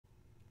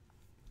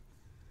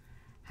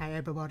Hi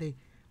everybody,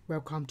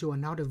 welcome to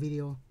another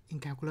video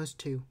in Calculus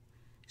 2,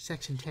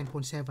 section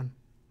 10.7.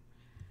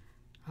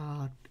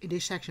 In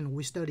this section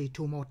we study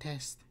two more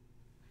tests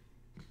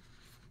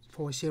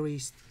for a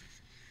series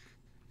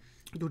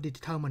to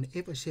determine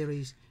if a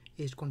series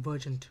is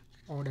convergent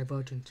or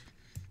divergent.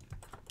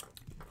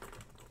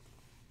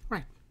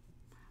 Right,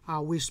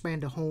 we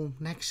spend the whole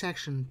next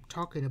section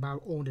talking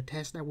about all the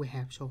tests that we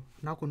have, so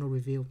I'm not going to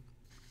review,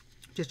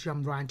 just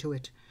jump right into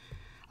it.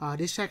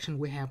 This section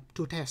we have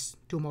two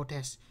more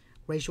tests,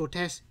 ratio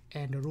test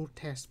and the root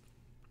test.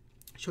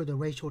 So the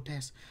ratio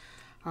test.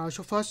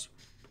 So first,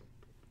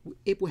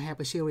 if we have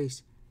a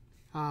series,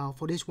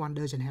 for this one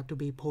doesn't have to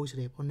be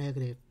positive or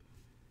negative,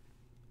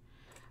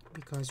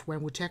 because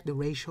when we check the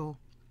ratio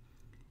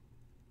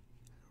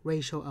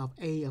of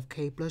a of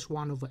k plus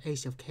 1 over a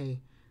of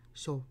k,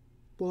 so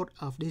both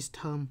of these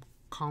terms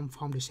come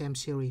from the same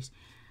series.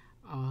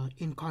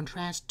 In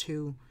contrast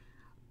to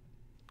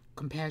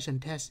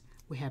comparison test,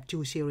 we have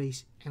two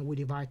series and we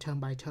divide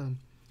term by term.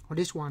 On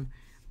this one,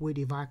 we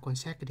divide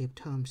consecutive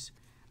terms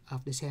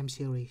of the same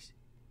series.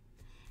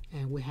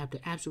 And we have the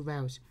absolute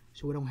values,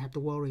 so we don't have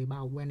to worry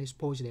about when it's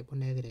positive or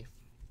negative.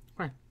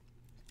 Right.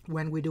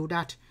 When we do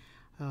that,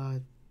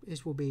 the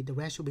rest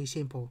will be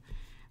simple.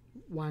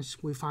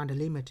 Once we find the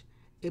limit,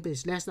 if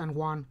it's less than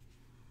 1,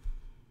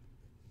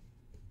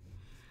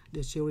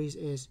 the series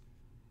is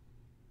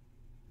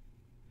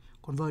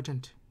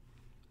convergent.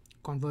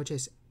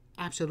 Converges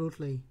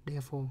absolutely,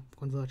 therefore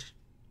converge.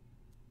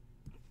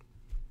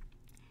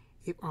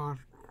 If r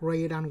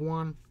greater than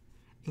 1,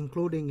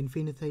 including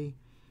infinity,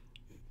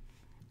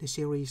 the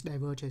series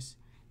diverges,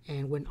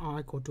 and when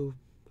r equal to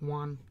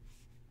 1,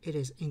 it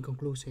is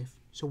inconclusive.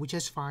 So we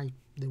just find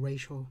the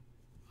ratio,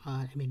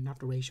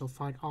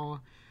 find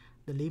r,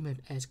 the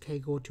limit as k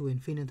go to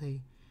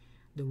infinity,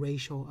 the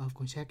ratio of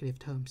consecutive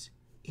terms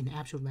in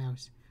absolute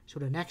values. So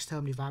the next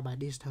term divided by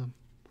this term,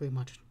 pretty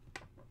much.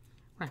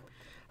 Right.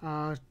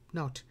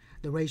 Note,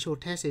 the ratio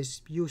test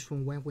is useful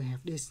when we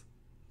have this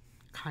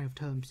kind of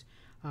terms.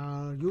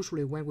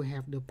 Usually when we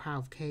have the power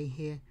of k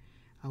here,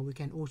 we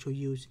can also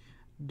use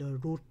the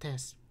root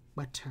test,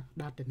 but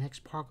that's the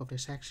next part of the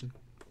section.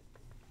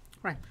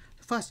 Right.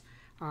 First,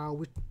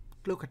 we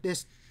look at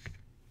this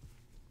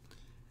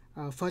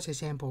first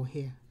example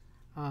here.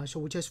 So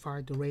we just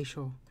find the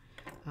ratio.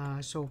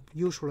 So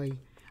usually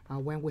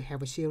when we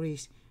have a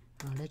series,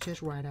 let's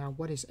just write out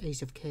what is a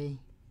of k.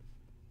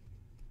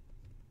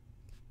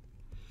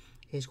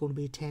 It's going to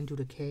be 10 to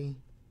the k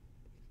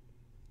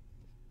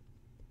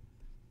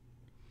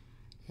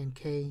and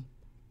k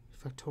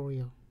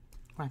factorial.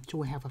 Right, so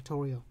we have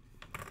factorial.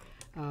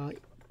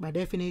 By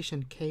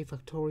definition, k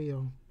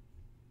factorial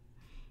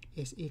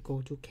is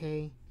equal to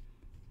k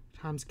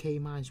times k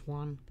minus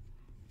 1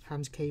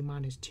 times k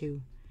minus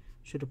 2.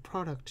 So the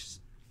product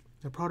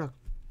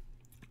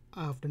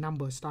of the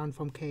numbers starting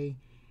from k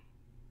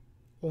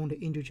on the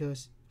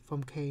integers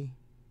from k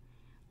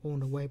on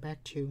the way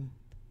back to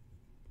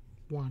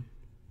 1.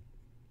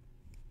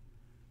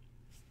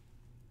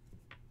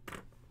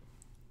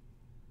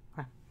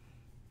 Right.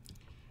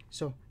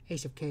 So a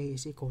of k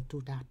is equal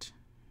to that.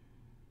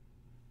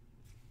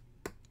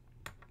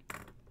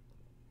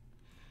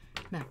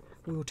 Now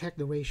we will take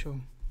the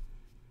ratio.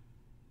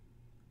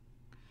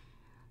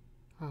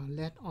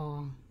 Let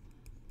r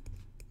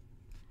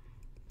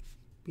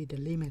be the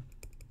limit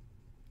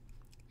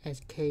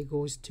as k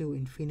goes to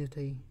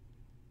infinity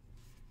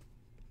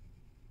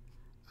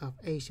of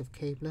a of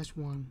k plus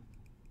 1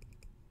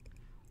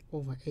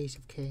 over a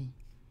of k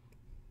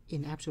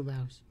in absolute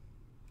values.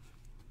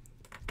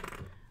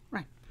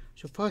 Right.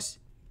 So first,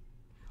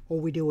 all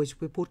we do is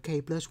we put k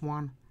plus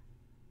 1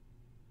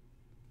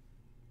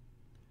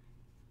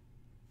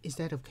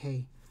 instead of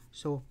k.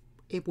 So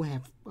if we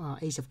have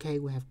a of k,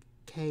 we have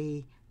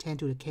k 10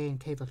 to the k and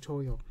k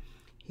factorial.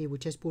 Here we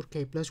just put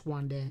k plus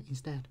 1 there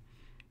instead.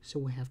 So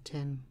we have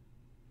 10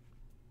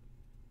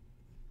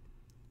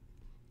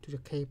 to the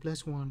k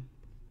plus 1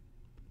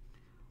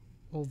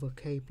 over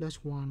k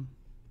plus 1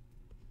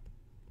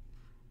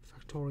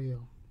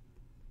 factorial.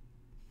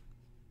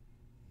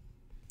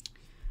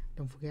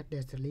 Don't forget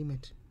there's the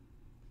limit.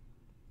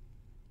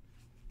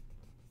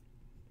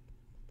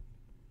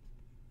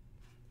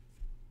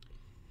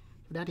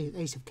 So that is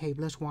a of k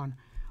plus 1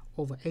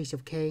 over a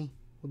of k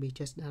will be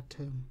just that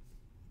term.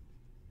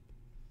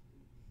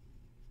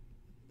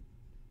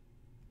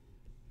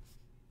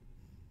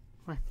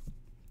 Right.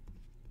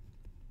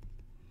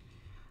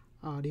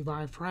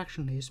 Divide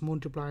fraction is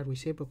multiply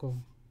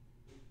reciprocal.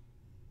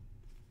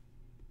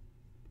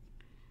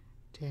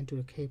 10 to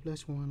the k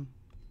plus 1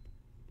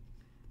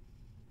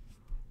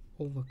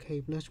 over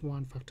k plus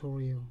 1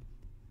 factorial.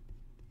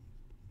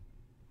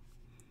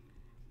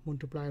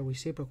 Multiply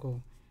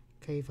reciprocal,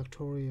 k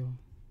factorial,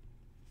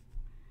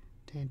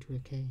 10 to the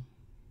k.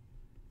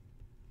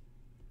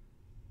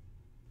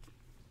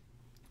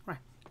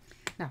 Right.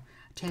 Now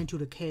 10 to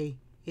the k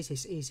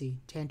is easy.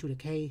 10 to the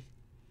k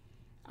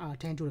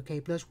 10 to the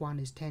k plus 1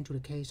 is 10 to the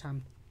k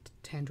times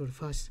 10 to the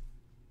first.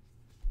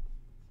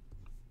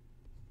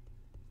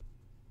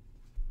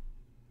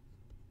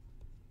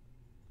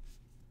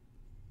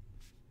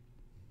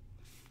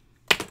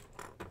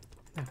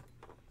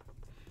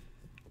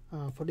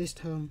 For this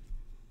term,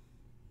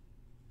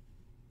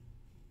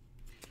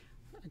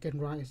 I can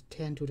write as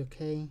 10 to the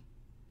k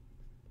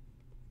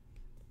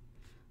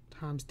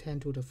times 10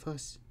 to the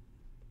first,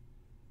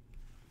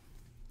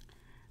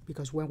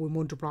 because when we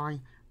multiply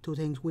two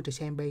things with the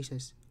same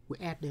basis, we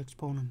add the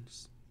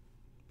exponents.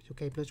 So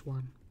k plus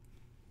 1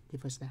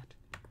 gives us that.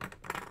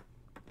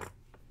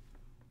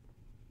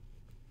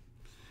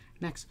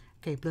 Next,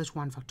 k plus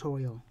 1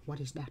 factorial. What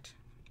is that?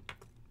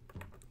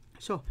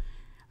 So,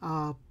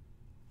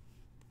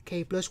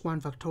 k plus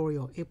 1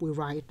 factorial, if we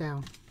write it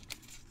down,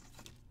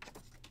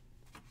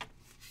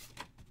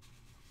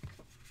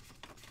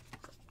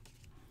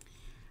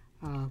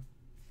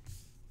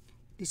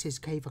 this is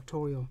k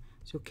factorial.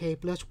 So k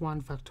plus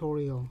 1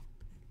 factorial,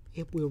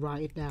 if we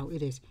write it down,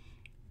 it is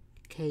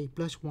k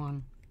plus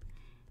 1,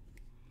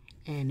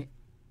 and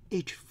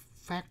each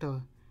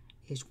factor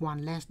is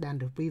 1 less than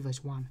the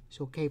previous one.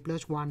 So k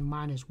plus 1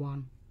 minus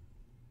 1,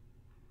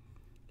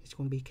 it's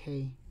going to be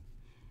k,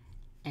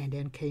 and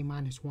then k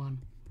minus 1.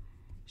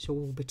 So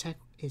we'll be check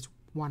is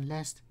 1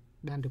 less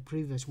than the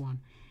previous one,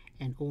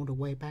 and all the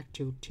way back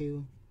to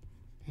 2,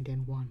 and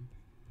then 1.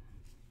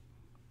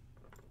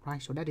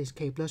 Right, so that is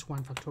k plus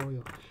 1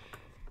 factorial.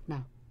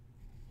 Now,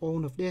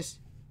 all of this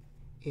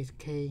is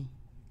k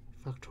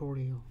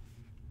factorial.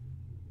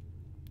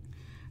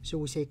 So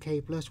we say k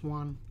plus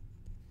 1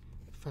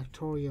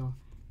 factorial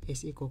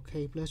is equal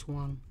k plus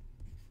 1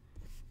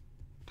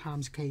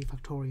 times k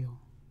factorial.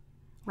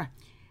 Right,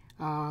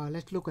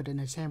 let's look at an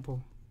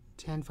example.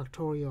 10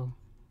 factorial,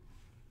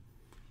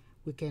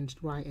 we can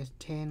write as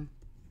 10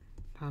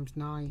 times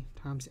 9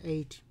 times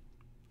 8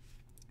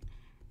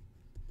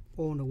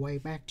 all the way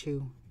back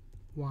to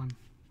 1,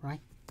 right?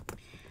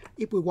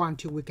 If we want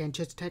to, we can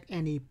just take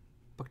any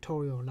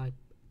factorial, like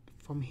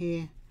from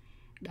here,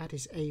 that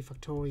is a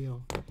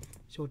factorial.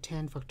 So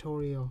 10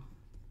 factorial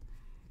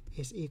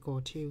is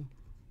equal to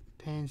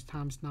 10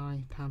 times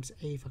 9 times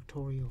a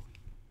factorial.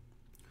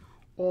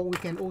 Or we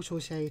can also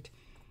say it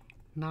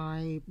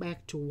 9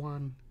 back to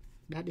 1,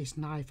 that is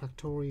 9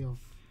 factorial.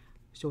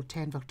 So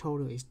 10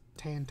 factorial is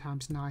 10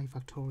 times 9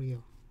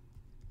 factorial.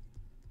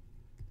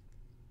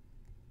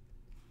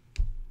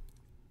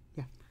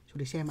 Yeah, so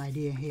the same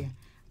idea here.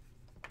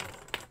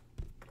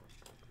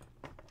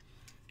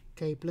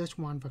 K plus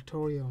 1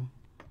 factorial.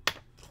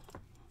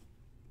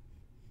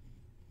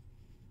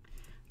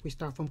 We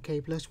start from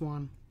k plus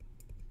 1,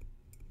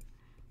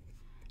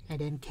 and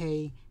then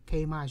k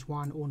minus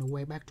 1 all the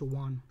way back to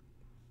 1.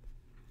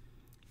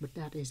 But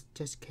that is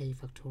just k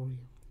factorial.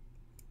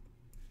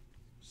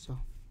 So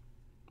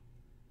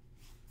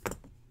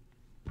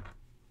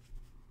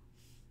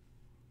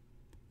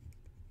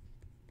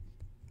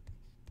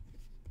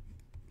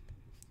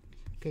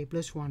k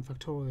plus 1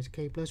 factorial is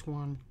k plus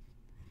 1,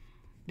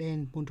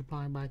 then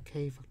multiplied by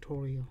k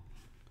factorial.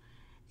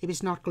 If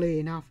it's not clear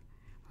enough,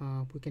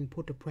 we can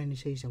put the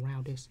parentheses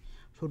around this.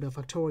 So the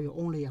factorial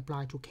only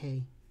apply to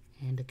k,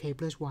 and the k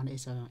plus 1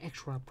 is an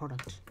extra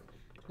product.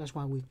 So that's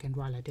why we can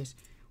write like this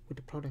with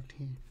the product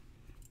here.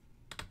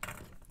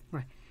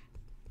 Right.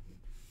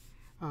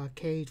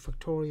 K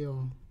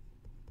factorial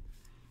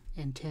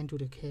and 10 to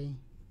the k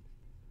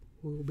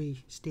will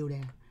be still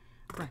there.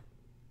 Right.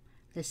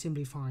 Let's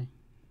simplify.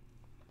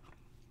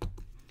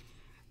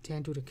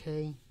 10 to the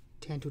k,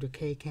 10 to the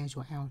k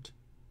cancel out.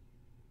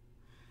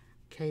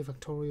 K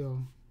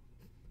factorial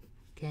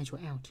cancel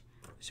out.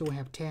 So we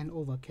have 10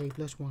 over k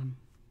plus 1.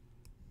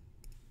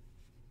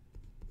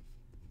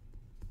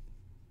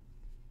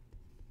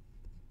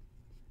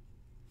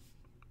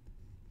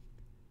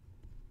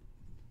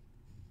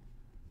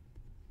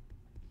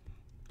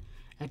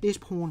 At this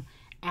point,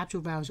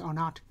 absolute values or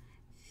not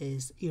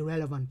is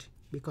irrelevant,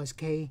 because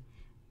k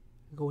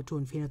go to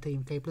infinity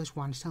and k plus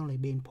 1 suddenly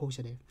being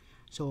positive.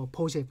 So a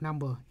positive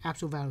number,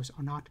 absolute values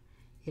or not,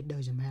 it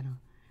doesn't matter.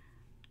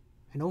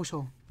 And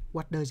also,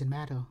 what doesn't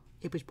matter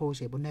if it's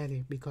positive or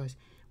negative, because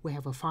we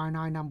have a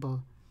finite number,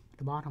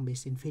 the bottom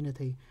is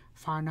infinity.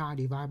 Finite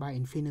divided by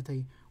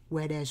infinity,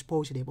 whether it's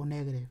positive or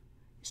negative,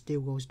 it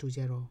still goes to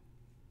 0,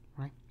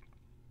 right?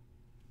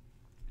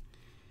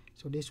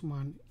 So this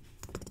one,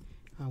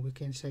 we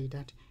can say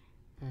that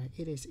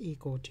it is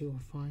equal to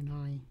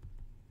finite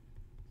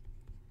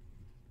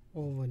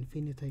over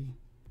infinity,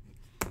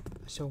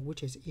 so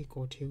which is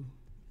equal to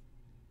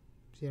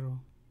 0.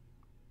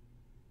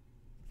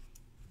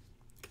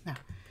 Now,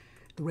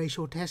 the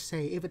ratio test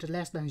say if it is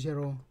less than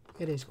 0,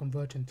 it is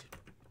convergent.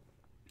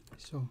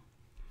 So,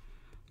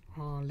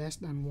 less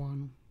than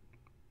 1,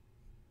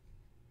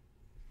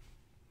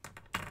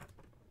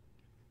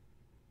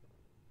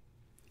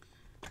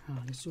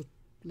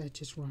 let's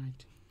just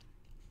write.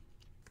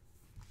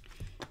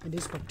 In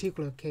this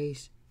particular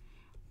case,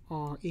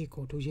 r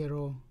equal to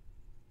 0,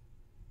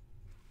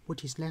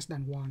 which is less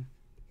than 1,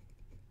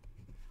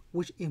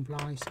 which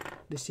implies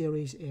the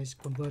series is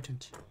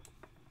convergent.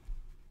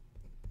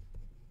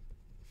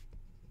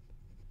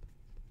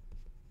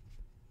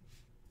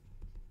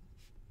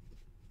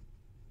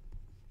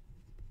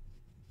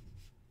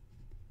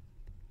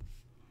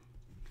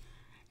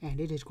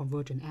 And it is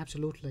convergent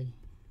absolutely.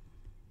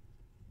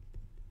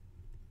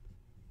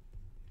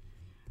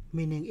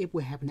 meaning if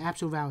we have an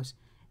absolute values,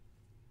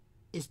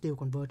 it's still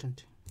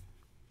convergent.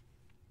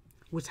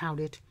 Without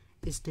it,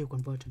 it's still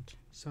convergent,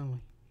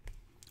 certainly.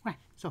 Right,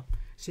 so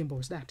simple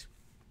as that.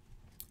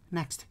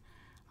 Next,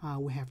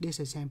 we have this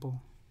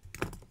example.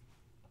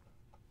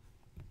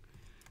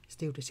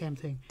 Still the same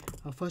thing.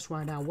 First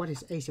write down what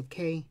is h of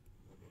k,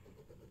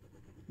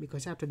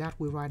 because after that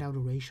we write out the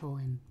ratio,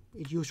 and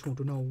it's useful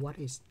to know what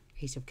is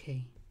h of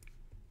k.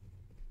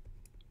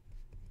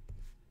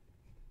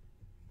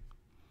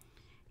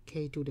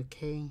 K to the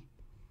k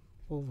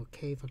over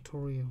k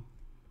factorial.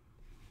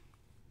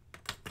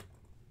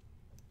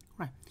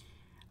 Right.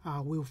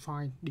 We'll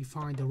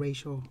define the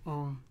ratio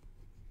R.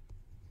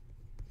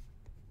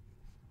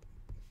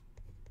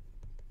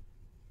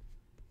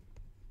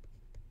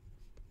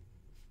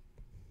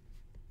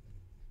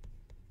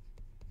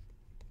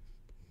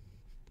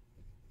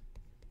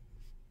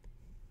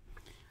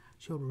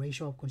 Show the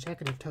ratio of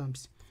consecutive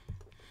terms,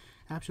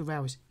 absolute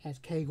values as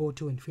k go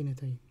to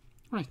infinity.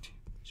 Right.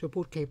 So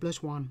put k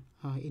plus 1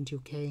 into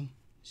k.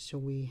 So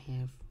we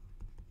have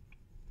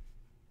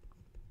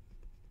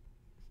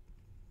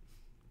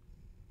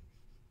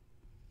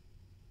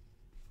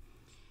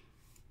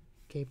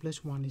k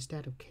plus 1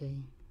 instead of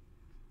k.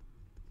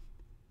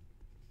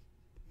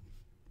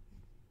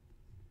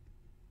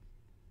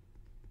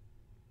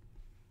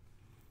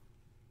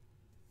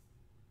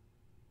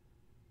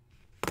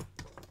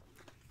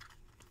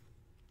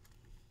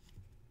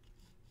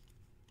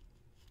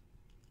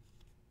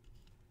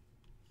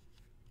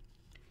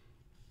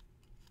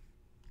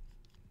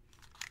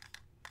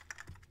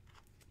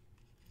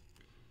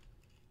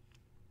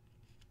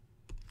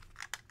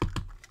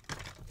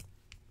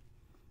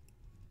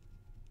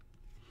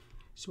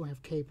 So I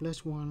have k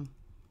plus 1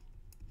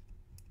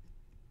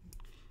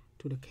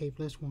 to the k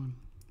plus 1.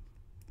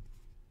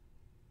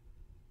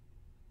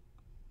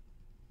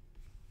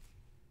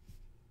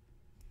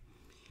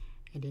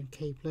 And then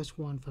k plus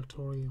 1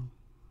 factorial.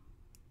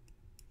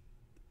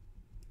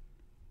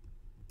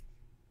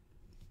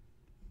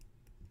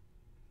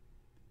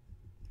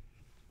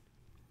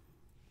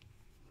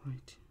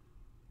 Right.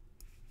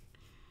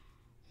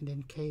 And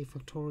then k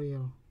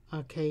factorial,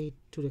 k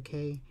to the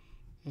k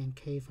and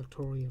k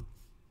factorial.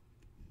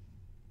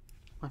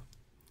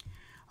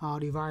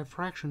 Divide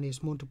fraction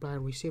is multiply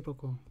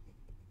reciprocal.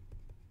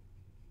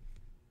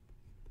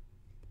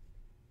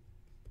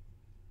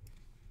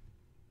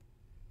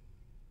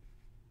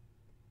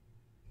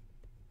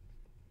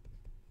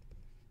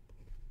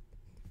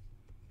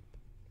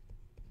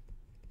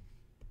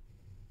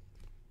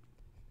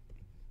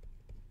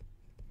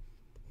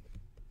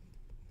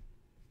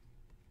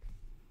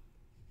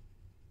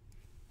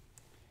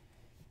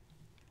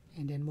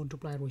 And then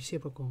multiply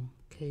reciprocal,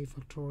 k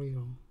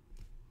factorial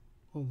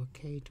over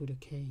k to the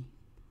k.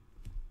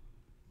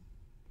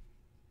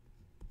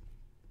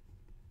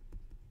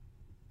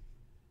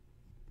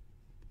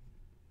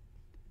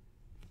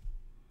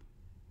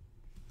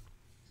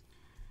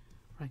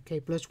 Right, k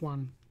plus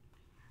 1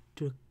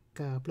 to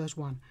plus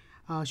 1.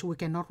 So we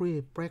cannot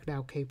really break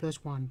down k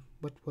plus 1,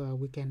 but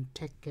we can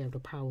take care of the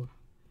power.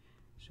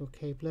 So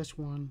k plus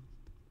 1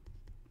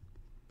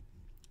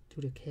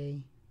 to the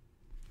k,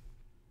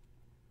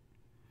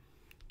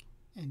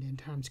 and then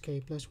times k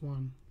plus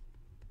 1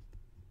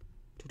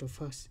 to the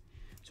first.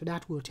 So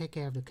that will take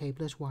care of the k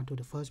plus 1 to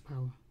the first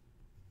power.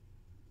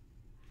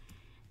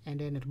 And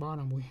then at the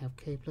bottom we have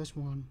k plus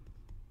 1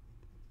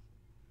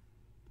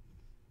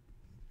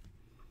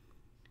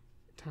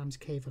 times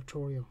k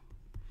factorial.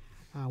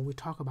 We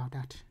talked about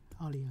that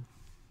earlier.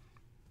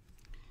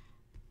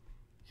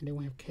 And then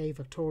we have k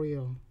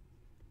factorial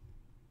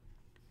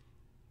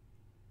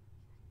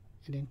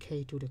and then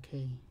k to the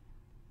k.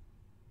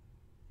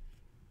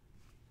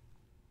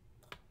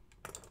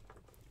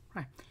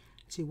 Right.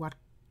 See, what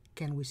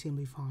can we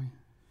simplify?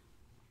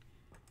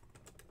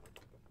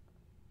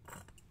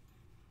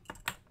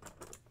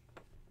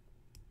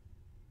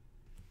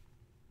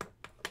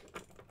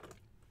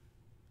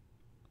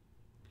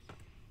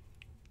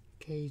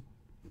 K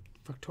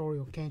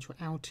factorial cancel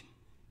out.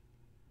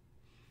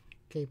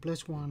 K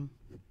plus 1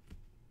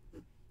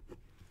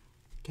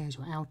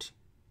 cancel out.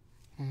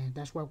 And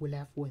that's what we're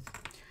left with.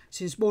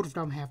 Since both of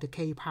them have the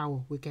k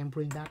power, we can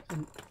bring that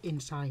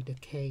inside the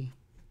k,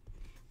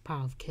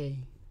 power of k.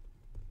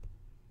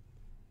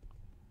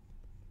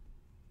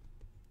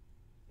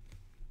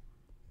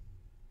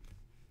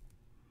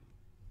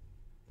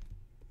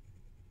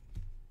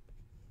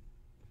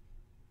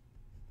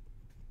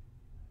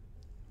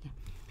 Yeah.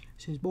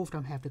 Since both of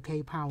them have the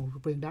k power, we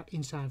bring that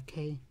inside of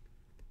k.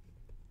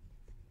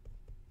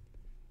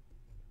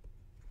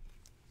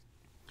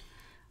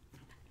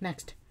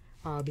 Next,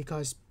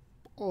 because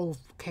all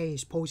of k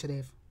is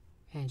positive,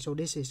 and so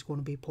this is going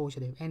to be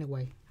positive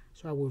anyway,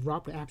 so I will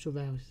drop the absolute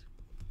values.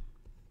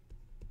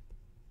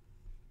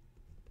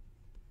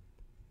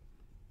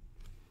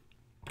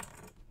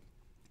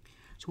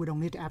 So we don't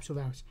need the absolute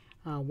values.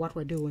 What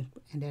we're doing,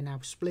 and then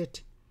I'll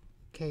split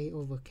k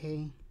over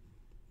k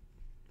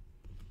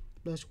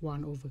plus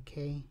 1 over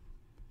k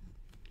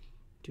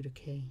to the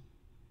k.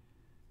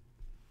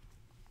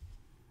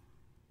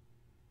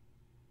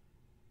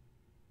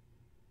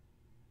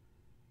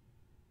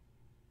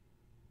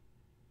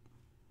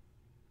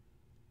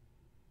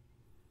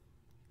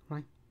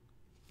 right?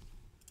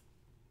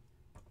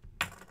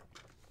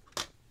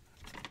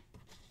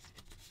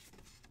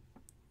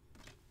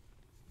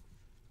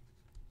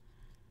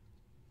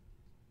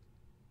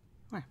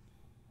 Right.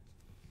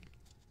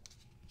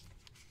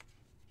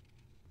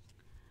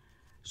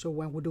 So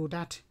when we do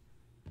that,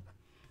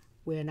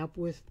 we end up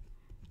with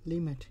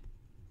limit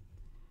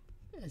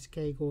as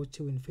k goes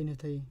to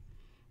infinity,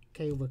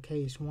 k over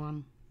k is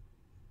 1,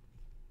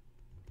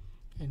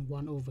 and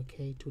 1 over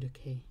k to the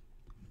k.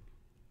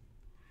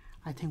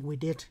 I think we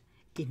did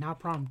enough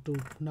problem to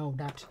know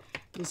that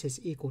this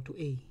is equal to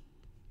E.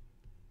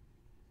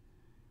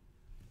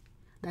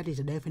 That is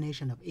the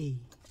definition of E,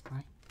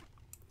 right?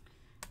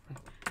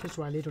 Just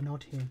write a little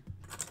note here.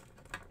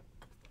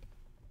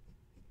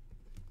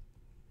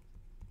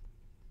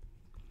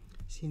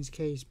 Since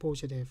k is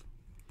positive,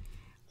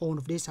 all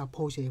of these are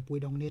positive, we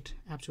don't need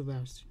absolute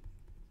values.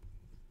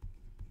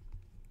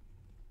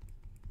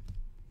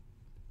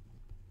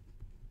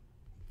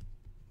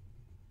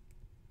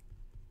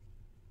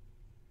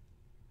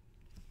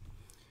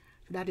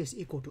 So that is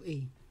equal to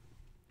E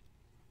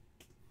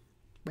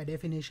by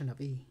definition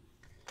of E.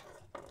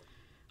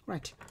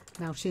 Right,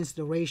 now since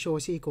the ratio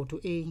is equal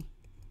to E,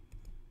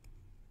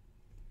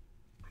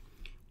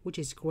 which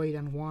is greater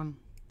than 1,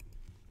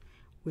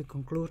 we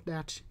conclude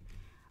that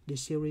the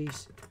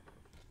series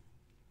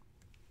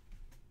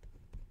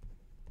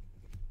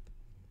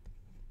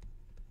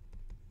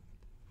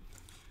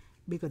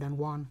bigger than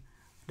 1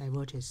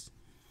 diverges.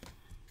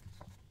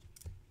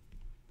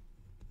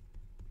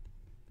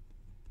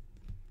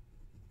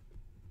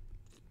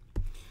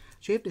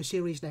 So if the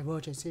series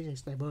diverges,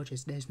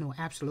 there's no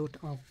absolute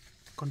or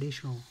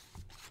conditional.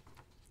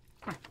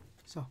 Right,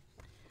 so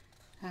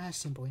that's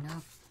simple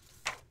enough.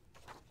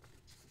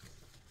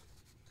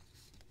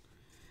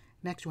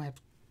 Next we have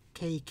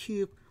k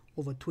cubed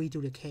over 3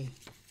 to the k.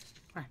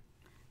 Right.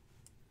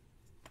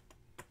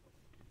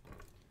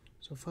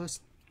 So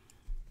first,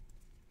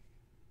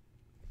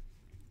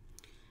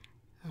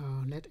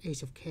 let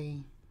h of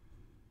k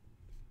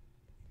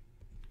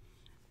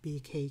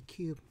be k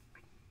cubed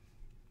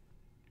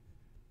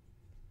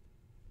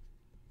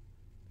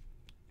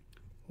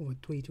over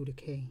 3 to the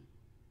k,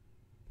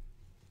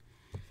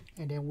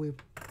 and then we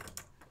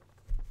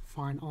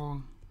find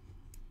R.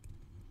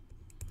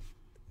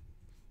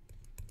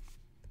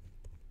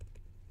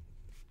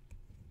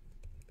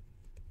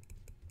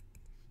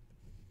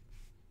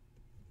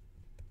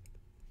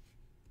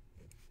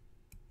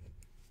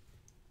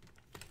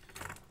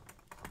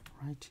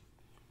 Right,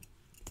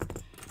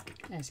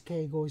 as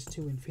k goes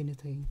to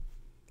infinity,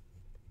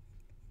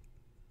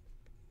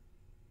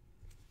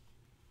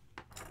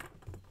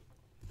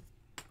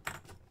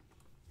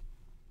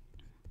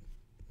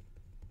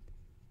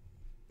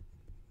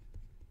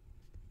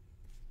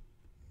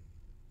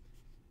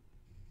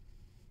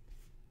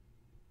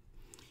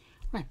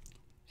 right,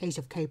 h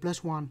of k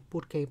plus 1,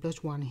 put k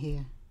plus 1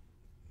 here,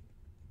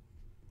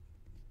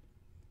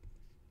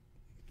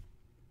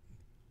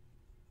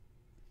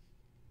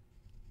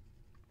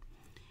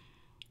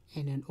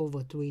 and then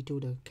over 3 to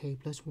the k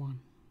plus 1.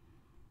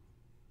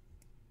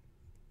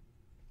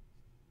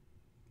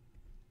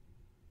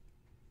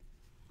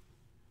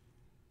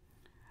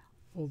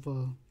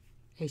 Over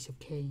h of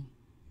k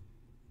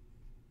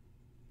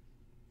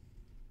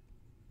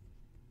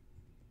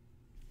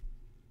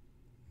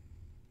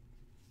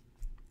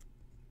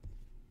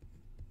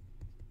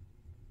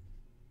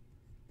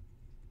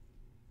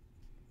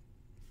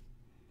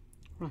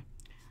right,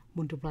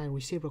 multiply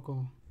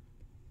reciprocal,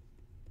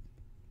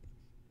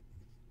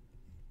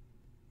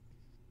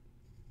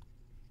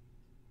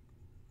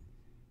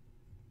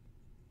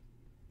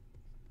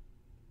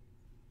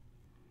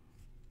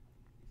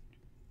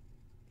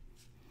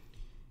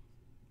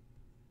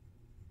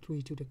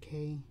 three to the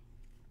k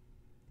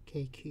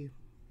cubed.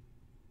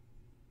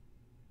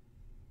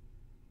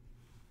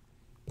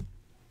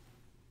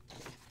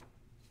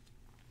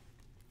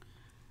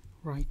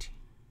 Right.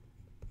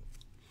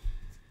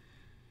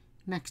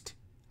 Next,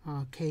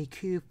 k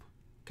cubed,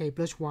 k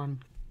plus 1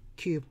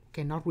 cube,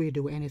 cannot really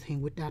do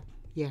anything with that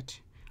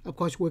yet. Of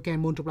course, we can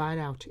multiply it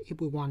out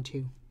if we want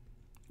to,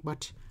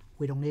 but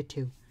we don't need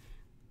to.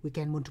 We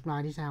can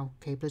multiply this out,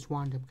 k plus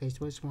 1, k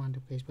plus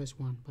 1, k plus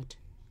 1, but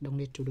don't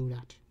need to do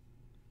that.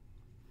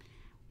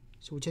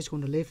 So we're just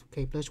going to leave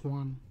k plus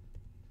 1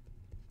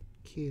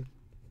 cube.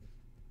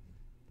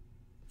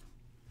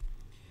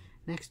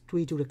 Next,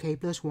 3 to the k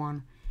plus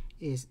 1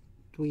 is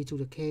 3 to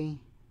the k,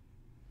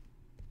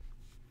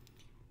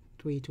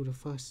 3 to the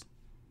first.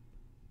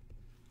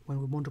 When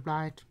we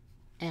multiply it,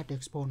 add the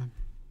exponent.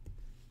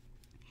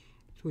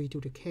 3 to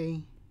the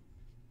k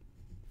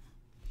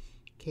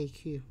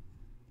cubed.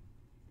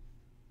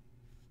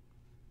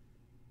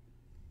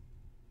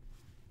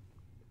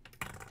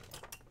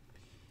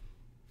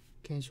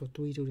 Cancel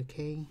 3 to the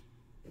k.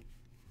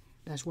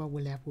 That's what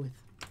we're left with.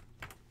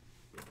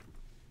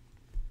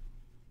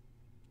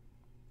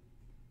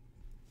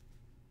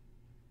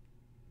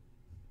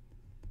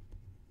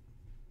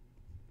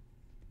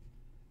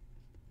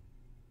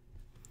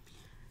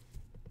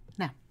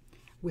 Now,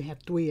 we have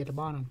 3 at the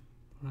bottom,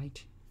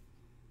 right?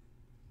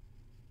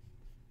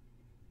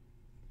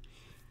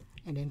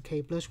 and then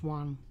k plus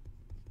 1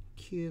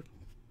 cube,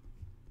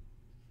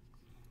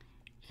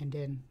 and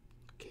then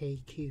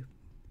k cube.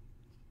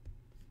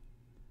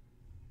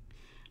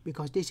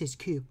 Because this is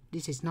cube,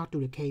 this is not to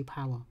the k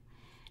power.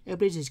 If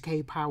this is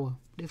k power,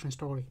 different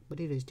story, but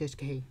it is just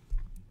k.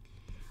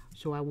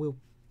 So I will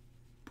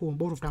put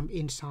both of them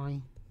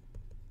inside.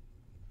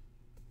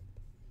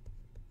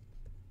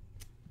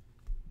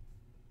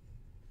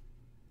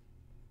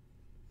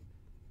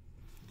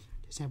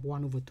 Just have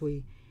 1 over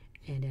 3,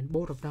 and then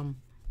both of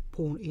them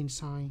pull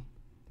inside.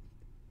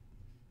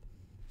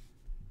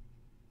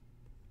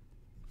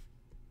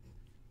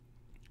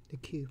 The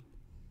cube.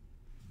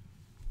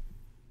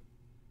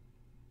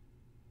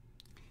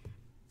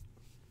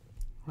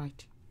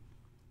 Right.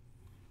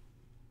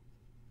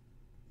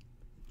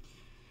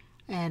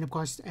 And of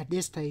course, at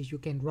this stage, you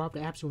can drop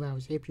the absolute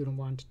values if you don't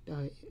want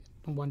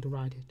to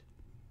write it.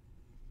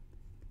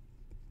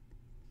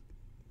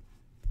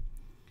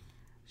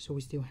 So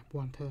we still have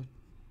 1/3.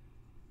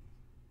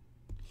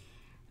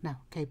 Now,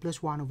 k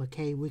plus 1 over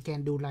k, we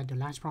can do like the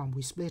last problem,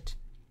 we split.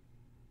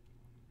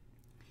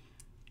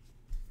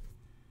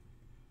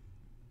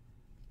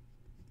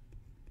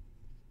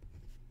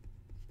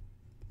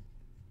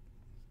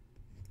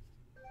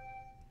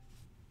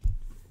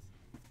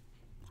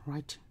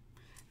 Right?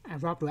 I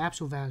drop the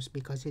absolute values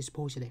because it's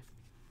positive.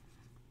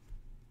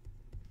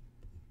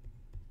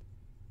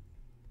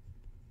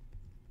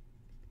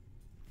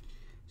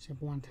 So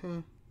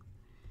 1/3,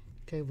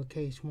 k over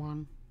k is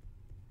 1,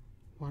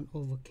 1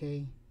 over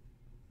k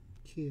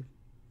cube.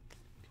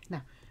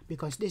 Now,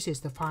 because this is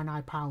the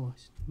finite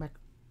powers, but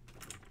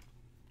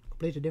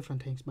completely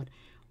different things, but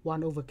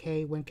 1 over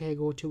k, when k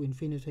go to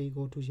infinity,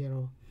 go to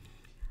 0.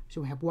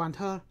 So we have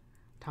 1/3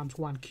 times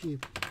 1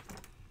 cube.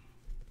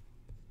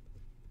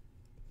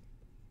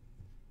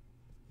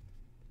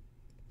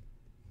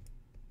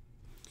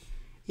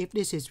 If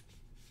this is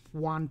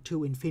 1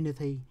 to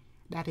infinity,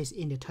 that is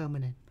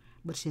indeterminate.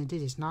 But since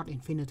this is not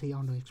infinity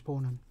on the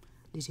exponent,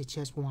 this is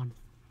just 1,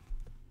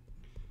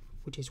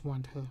 which is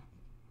 1/3.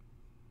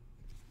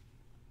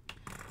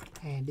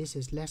 And this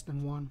is less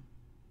than 1.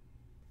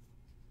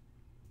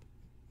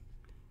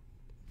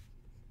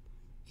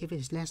 If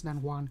it's less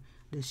than 1,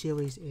 the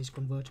series is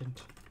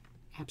convergent.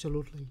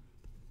 Absolutely.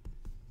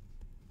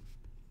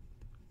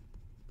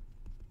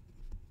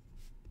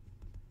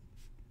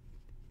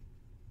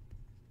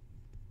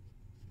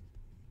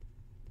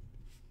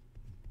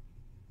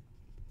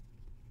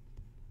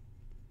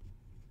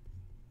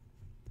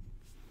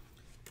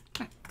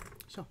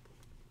 So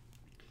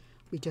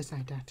we just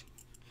like that.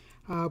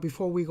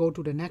 Before we go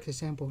to the next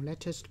example,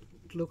 let's just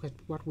look at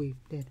what we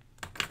did.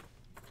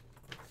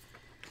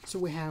 So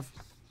we have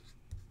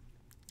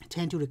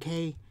 10 to the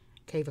k,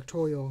 k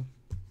factorial,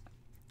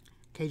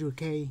 k to the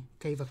k,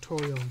 k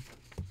factorial,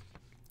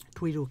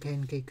 3 to the k,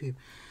 and k cube.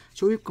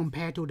 So if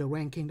compared to the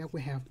ranking that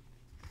we have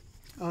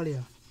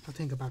earlier, now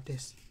think about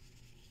this.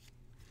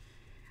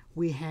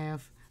 We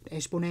have the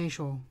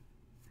exponential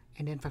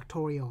and then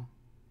factorial.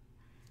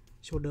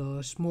 So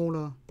the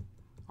smaller,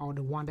 or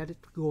the one that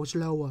goes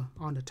lower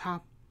on the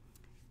top,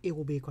 it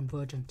will be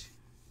convergent.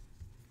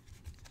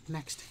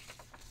 Next,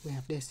 we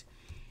have this.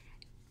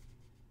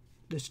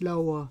 The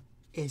slower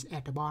is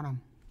at the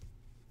bottom,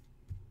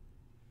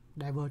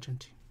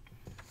 divergent.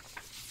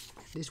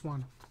 This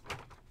one,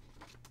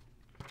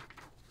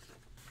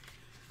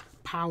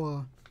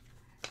 power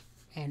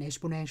and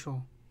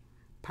exponential,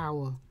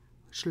 power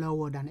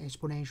slower than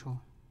exponential.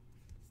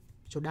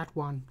 So that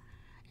one,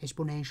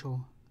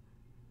 exponential,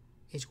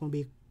 is going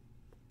to be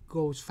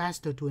goes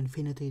faster to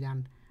infinity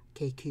than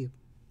k cube.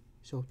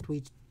 So 3,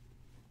 in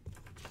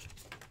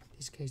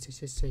this case, let's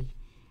just say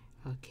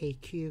k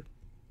cube,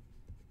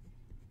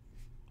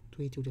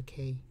 3 to the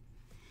k.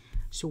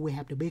 So we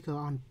have the bigger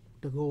on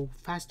the go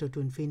faster to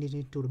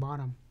infinity to the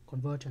bottom,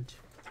 convergent.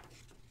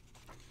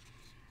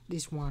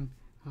 This one,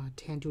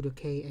 10 to the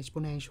k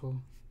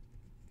exponential,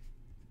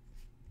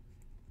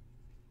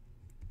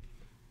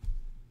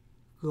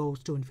 goes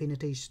to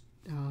infinity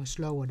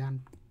slower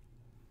than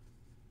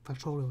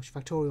factorial.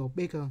 Factorial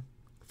bigger,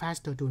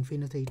 faster to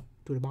infinity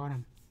to the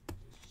bottom,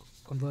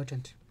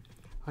 convergent.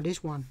 On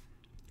this one,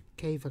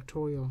 k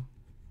factorial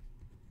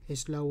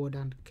is lower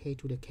than k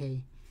to the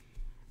k.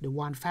 The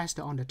one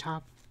faster on the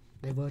top,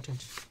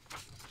 divergent.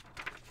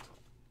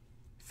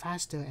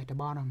 Faster at the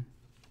bottom,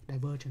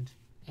 divergent.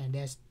 And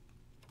there's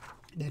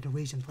the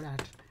reason for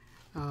that.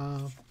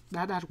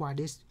 That's why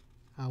this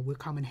will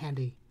come in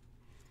handy.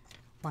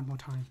 One more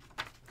time.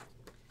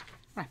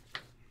 Right.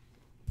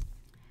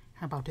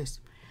 How about this?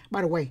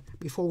 By the way,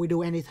 before we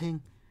do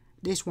anything,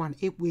 this one,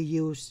 if we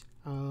use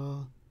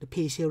the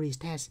p-series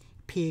test,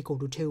 p equal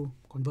to 2,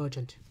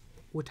 convergent,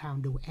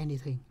 without do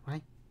anything,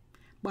 right?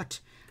 But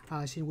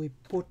since we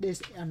put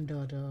this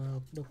under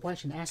the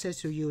question, asked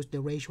us to use the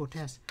ratio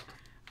test,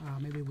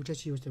 maybe we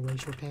just use the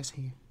ratio test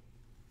here.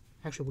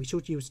 Actually, we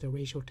should use the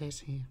ratio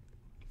test here,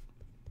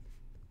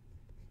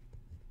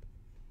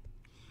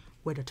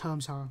 where the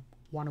terms are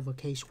 1 over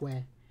k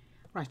squared.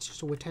 Right,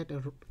 so we take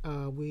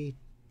we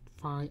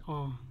find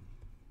r.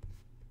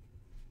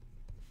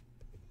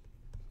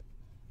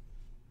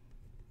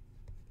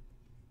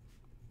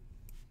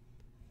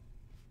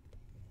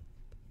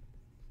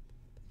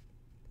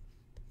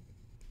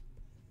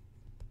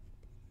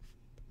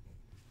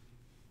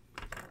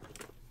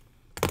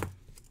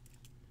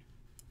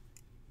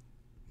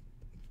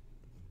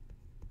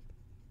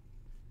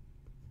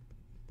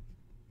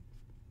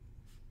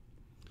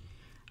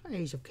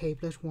 ace of k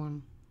plus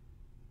 1.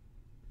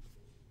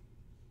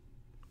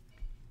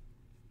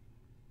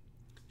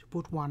 So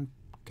put 1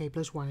 k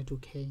plus 1 into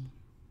k.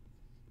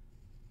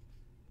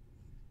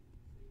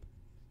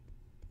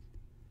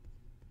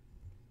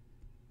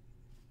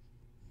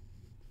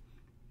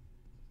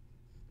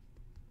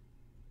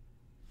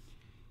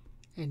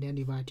 And then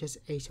divide just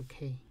ace of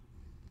k.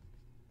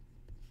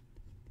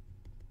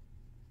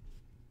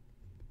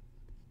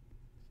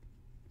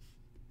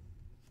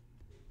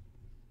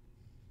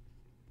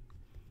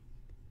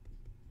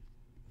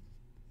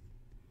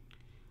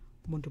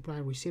 Multiply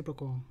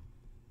reciprocal.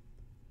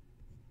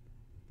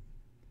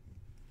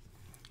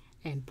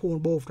 And pull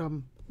both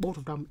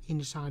of them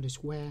inside the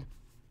square,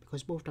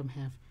 because both of them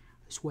have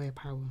a square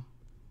power.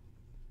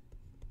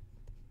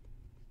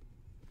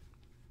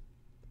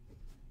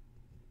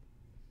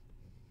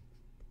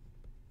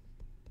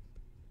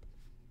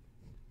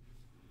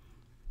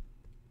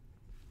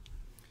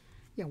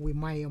 Yeah, we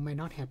may or may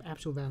not have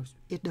absolute values.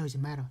 It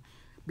doesn't matter,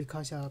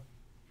 because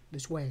the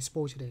square is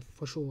positive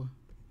for sure.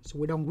 So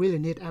we don't really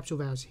need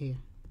absolute values here.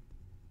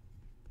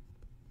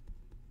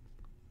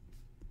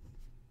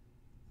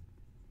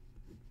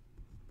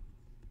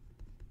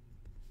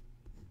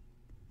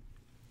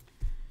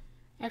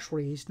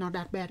 Actually, it's not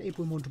that bad if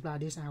we multiply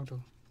this out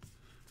though.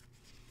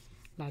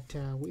 Like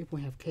if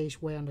we have k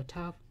square on the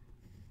top,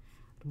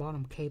 the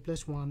bottom k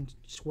plus 1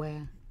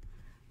 square,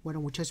 why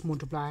don't we just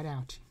multiply it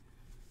out?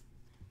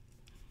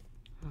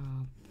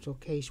 So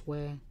k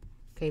square,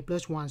 k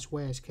plus 1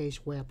 square is k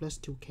square plus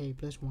 2k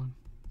plus 1.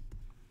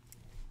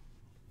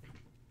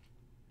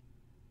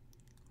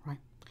 Right?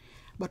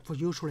 But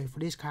usually for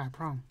this kind of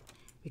problem,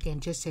 we can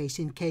just say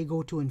since k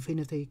go to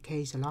infinity,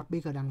 k is a lot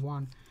bigger than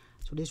 1.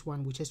 So this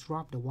one, we just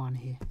drop the 1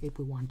 here if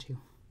we want to.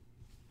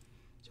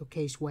 So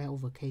k square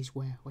over k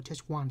square, or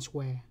just 1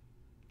 square,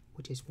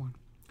 which is 1.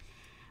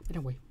 But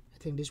anyway, I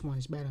think this one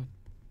is better.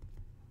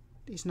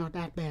 It's not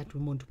that bad to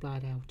multiply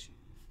it out.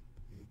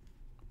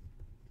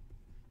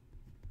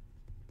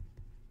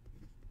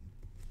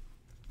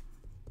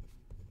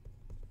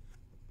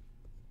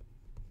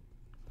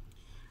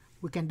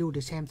 We can do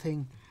the same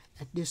thing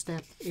at this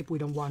step if we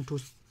don't want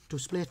to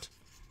split.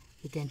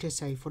 We can just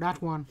say for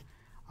that one,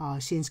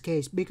 since k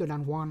is bigger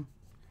than 1,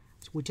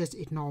 so we just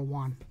ignore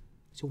 1.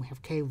 So we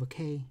have k over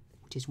k,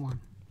 which is 1.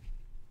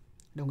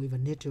 Don't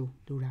even need to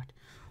do that.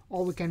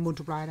 Or we can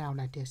multiply it out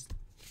like this.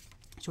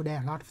 So there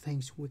are a lot of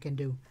things we can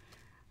do.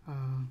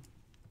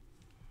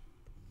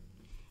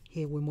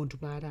 Here we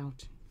multiply it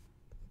out.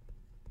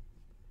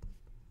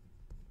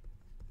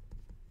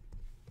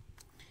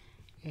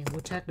 And we'll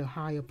take the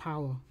higher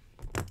power.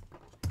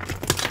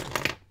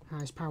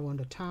 Highest power on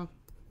the top,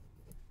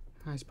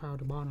 highest power at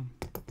the bottom.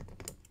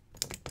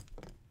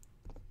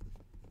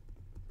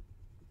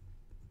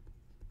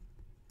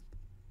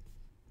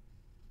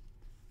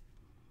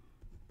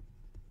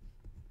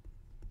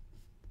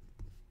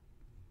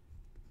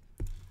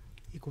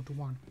 Equal to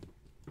 1.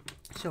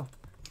 So,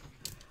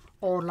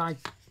 or like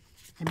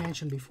I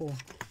mentioned before,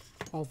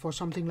 or for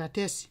something like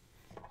this,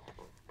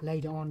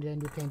 later on then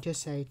you can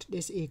just say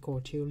this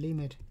equal to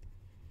limit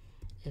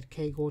at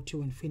k go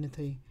to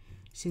infinity.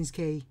 Since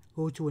k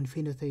go to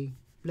infinity,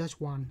 plus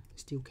 1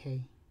 is still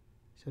k.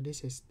 So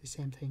this is the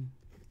same thing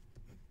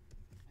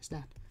as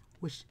that,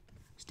 which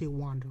still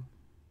 1 though.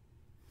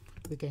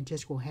 We can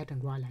just go ahead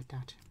and write like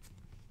that.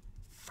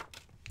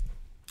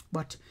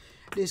 But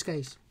in this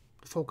case,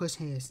 the focus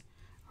here is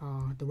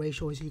the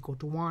ratio is equal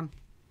to 1.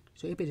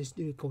 So if it is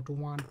equal to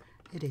 1,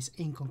 it is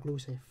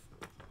inconclusive.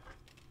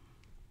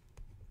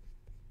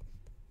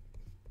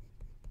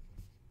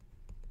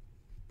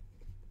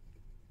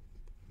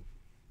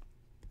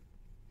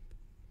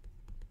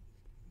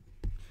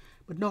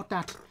 But note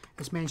that,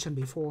 as mentioned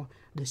before,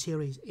 the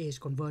series is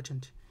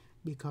convergent,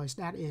 because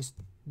that is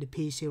the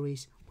P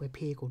series where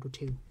P equal to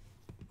 2.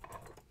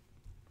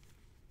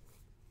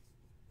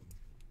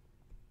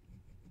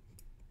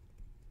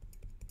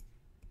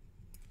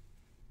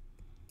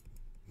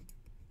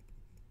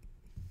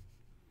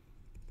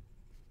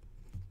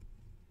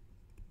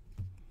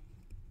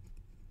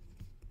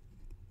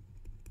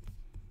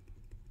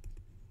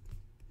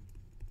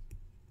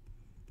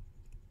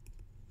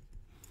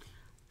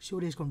 So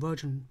it is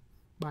convergent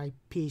by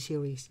P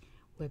series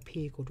where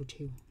P equal to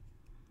 2.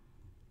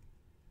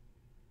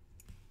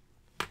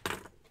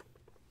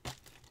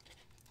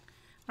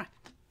 Right.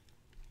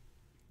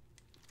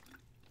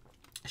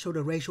 So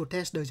the ratio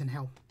test doesn't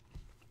help,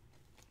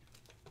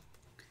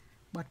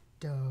 but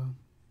the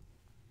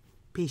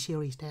P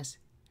series test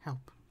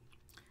help.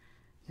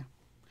 Yeah.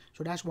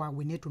 So that's why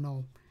we need to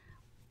know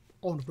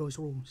all of those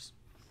rules.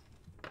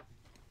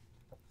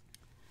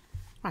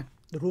 Right.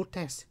 The root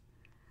test.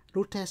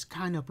 Root test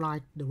kind of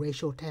like the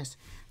ratio test,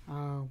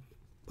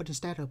 but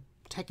instead of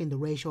taking the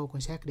ratio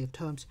consecutive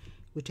terms,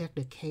 we take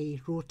the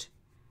k root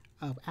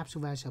of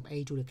absolute values of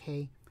a to the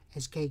k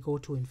as k go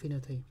to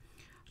infinity.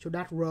 So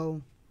that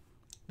row,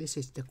 this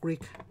is the Greek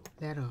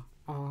letter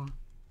R.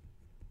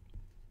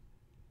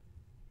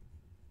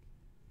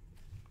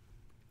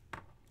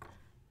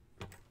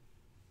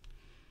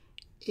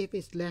 If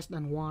it's less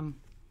than 1,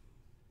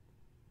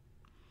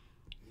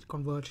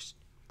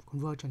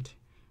 convergent,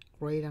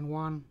 greater than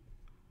 1,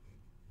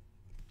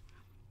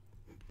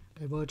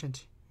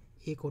 divergent,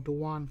 equal to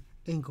 1,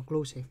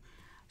 inconclusive.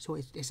 So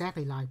it's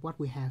exactly like what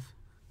we have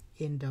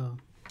in the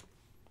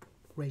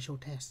ratio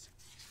test.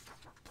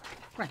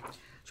 Right.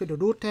 So the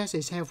root test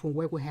is helpful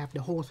where we have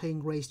the whole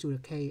thing raised to the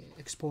k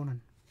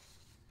exponent,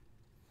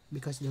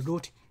 because the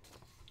root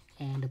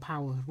and the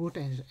power, root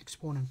and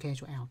exponent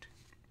cancel out.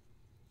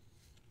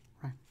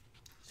 Right.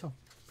 So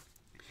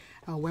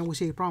when we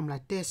see a problem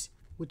like this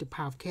with the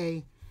power of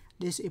k,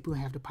 this if we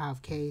have the power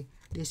of k,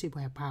 this if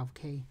we have power of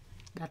k,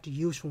 that's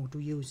useful to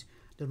use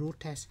the root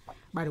test.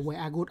 By the way,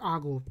 I would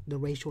argue the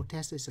ratio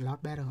test is a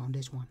lot better on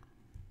this one.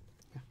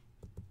 Yeah.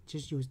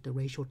 Just use the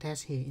ratio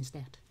test here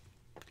instead.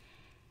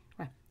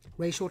 Right.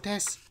 Ratio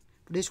test,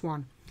 this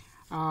one,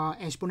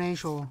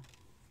 exponential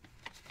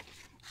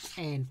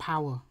and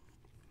power.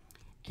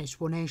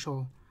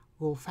 Exponential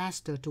go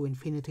faster to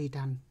infinity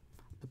than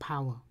the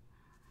power.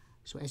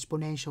 So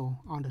exponential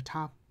on the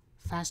top,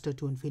 faster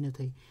to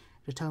infinity.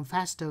 The term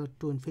faster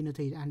to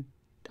infinity and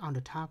on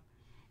the top,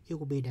 it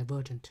will be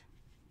divergent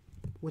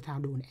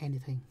without doing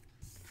anything.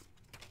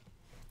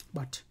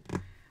 But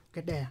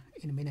get there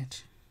in a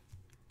minute.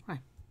 Right.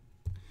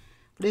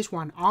 For this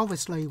one,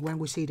 obviously when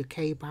we see the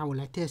k power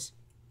like this,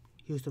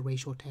 use the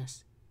ratio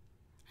test.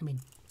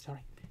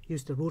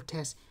 Use the root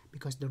test,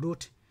 because the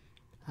root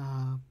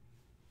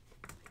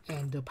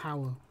and the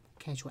power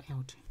cancel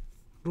out.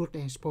 Root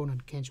and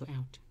exponent cancel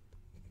out.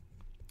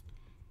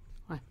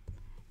 Right.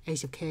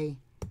 H of k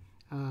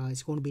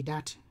is going to be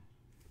that.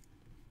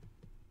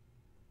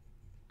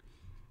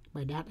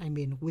 By that I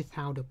mean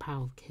without the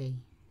power of k.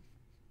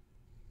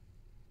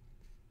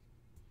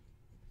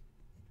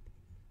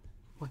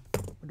 What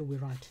do we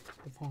write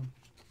the form?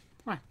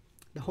 Right,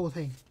 the whole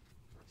thing.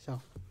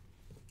 So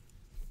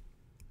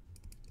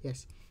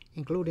yes,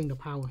 including the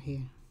power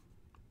here.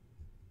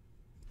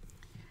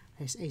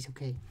 That's h of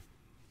k.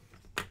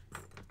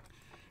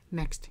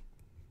 Next,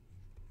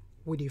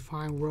 we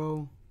define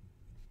rho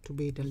to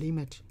be the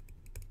limit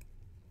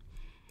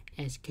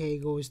as k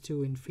goes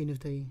to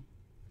infinity,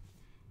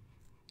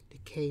 the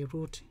k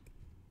root.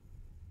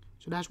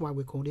 So that's why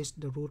we call this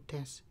the root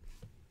test,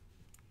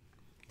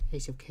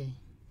 h of k.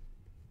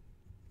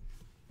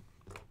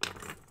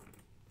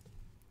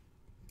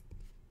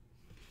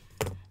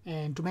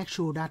 And to make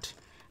sure that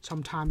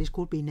sometimes this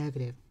could be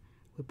negative,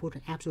 we put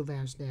an absolute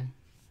values there,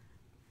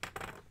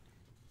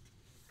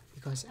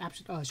 because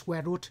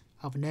square root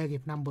of a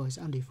negative number is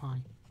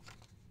undefined,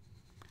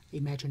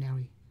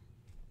 imaginary.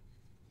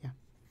 Yeah.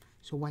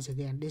 So once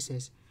again, this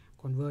is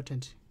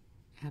convergent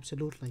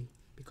absolutely,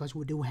 because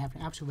we do have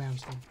absolute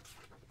values there.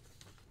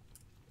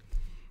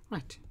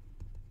 Right.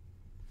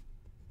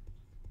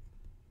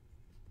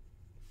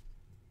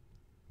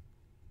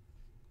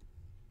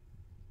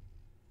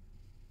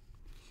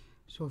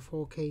 So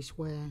 4k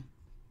squared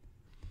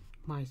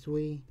minus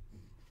 3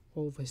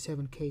 over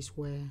 7k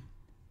squared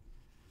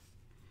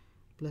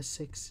plus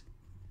 6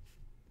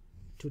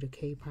 to the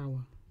k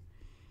power.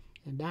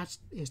 And that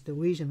is the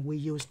reason we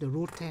use the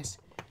root test,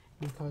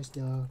 because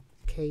the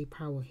k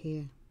power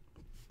here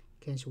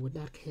cancel with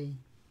that k.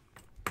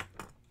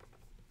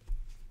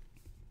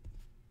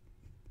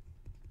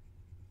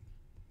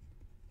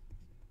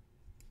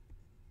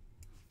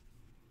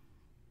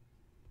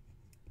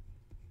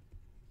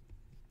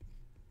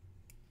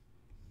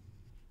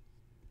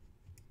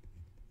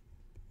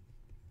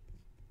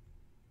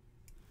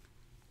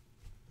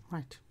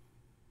 Right.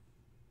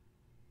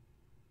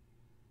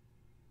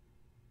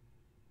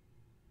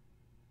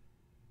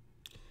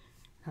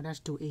 Now that's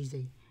too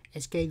easy.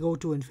 As k go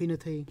to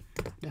infinity,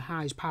 the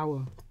highest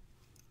power,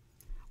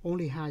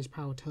 only highest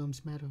power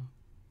terms matter.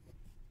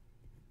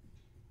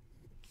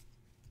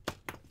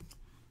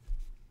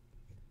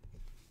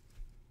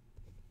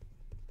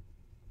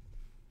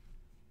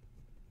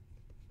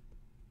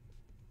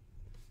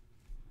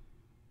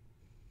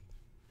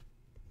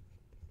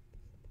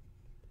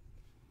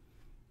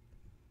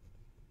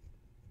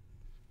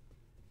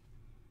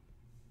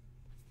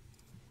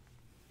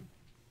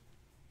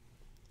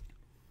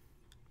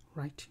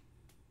 Right.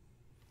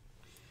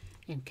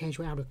 And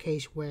cancel out the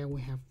case where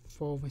we have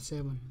 4 over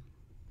 7.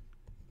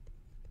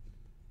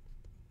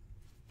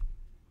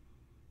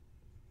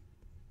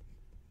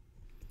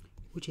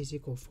 Which is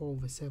equal to 4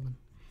 over 7.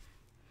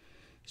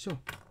 So,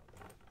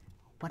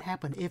 what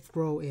happens if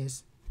rho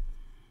is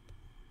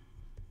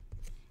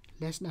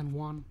less than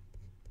 1?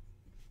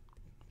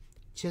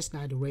 Just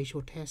like the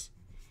ratio test,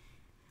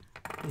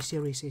 the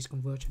series is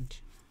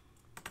convergent.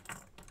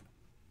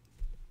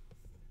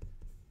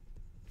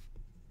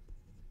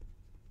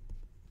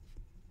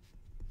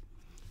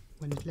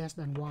 When it's less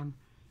than 1,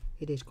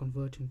 it is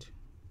convergent.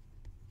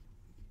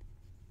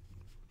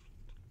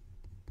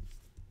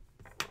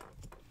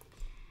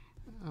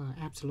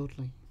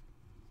 Absolutely.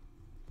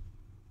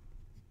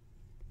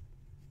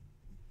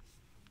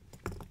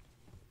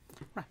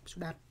 Right, so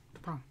that's the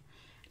problem.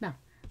 Now,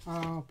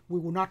 we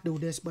will not do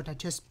this, but I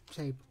just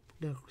say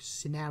the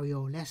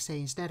scenario. Let's say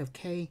instead of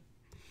k,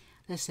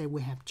 let's say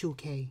we have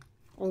 2k,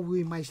 or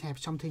we might have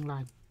something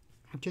like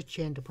I've just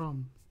changed the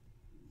problem.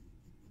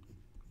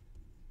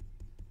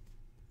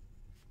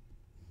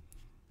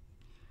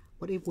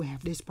 But if we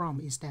have this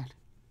problem instead,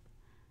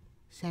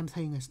 same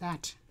thing as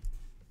that.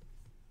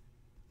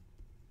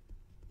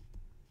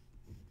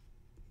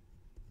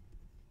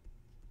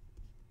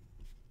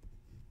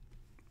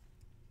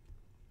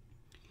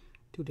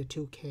 To the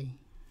 2k.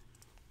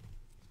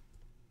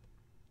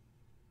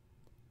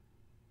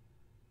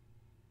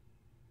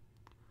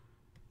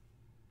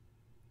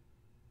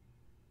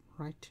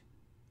 Right?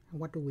 And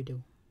what do we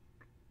do?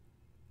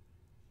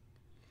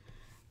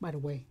 By the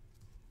way,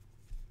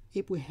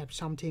 if we have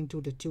something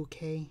to the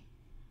 2k,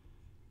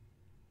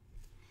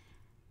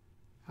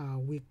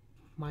 we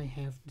might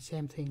have the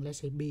same thing, let's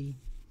say b.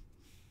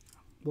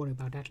 Worry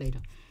about that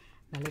later.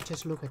 Now let's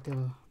just look at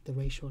the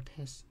ratio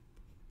test.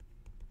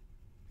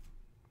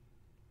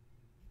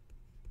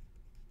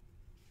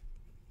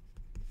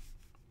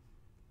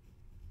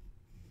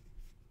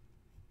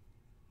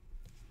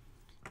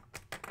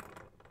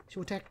 So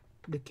we'll take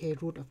the k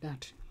root of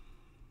that.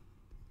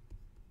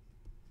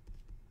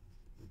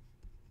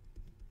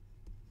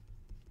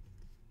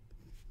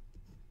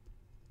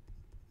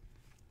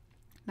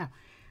 Now,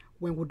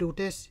 when we do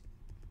this,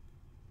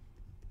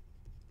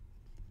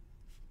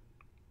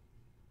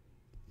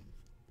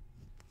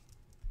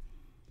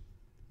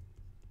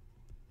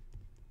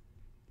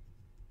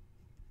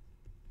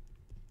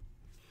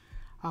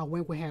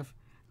 when we have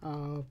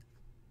a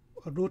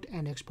root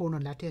and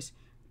exponent like this,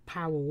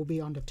 power will be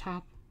on the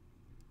top,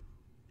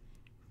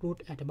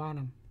 root at the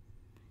bottom.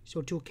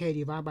 So 2k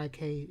divided by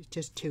k is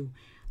just 2.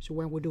 So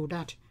when we do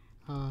that,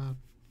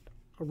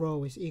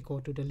 rho is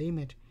equal to the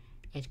limit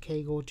as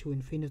k go to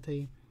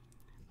infinity,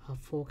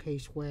 4k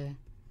squared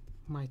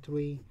minus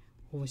 3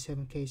 over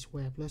 7k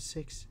squared plus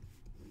 6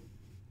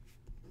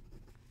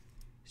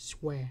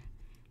 square,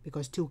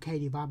 because 2k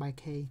divided by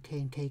k, k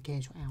and k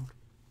cancel out.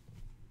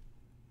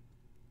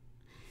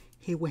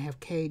 Here we have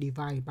k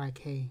divided by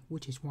k,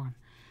 which is 1.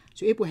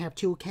 So if we have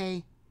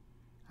 2k,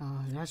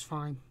 that's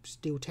fine.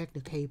 Still take the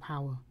k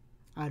power,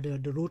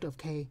 the root of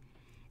k,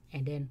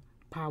 and then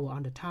power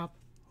on the top,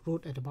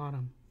 root at the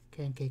bottom,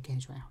 k and k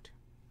cancel out.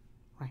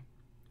 Right.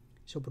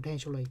 So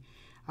potentially,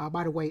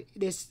 by the way,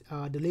 this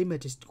the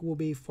limit will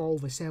be 4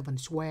 over 7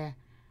 square,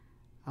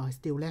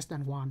 still less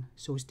than 1,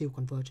 so it's still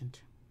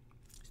convergent,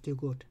 still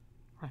good.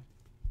 Right.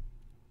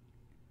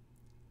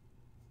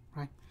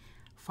 Right.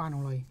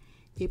 Finally,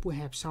 if we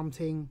have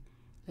something,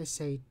 let's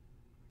say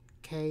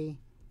k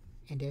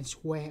and then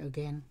square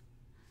again,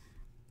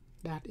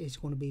 that is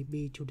going to be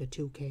b to the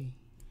 2k,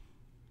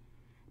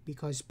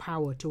 because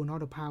power to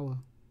another power,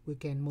 we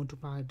can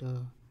multiply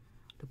the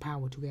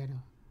power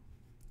together.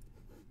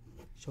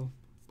 So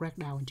break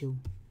down into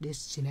this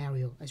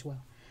scenario as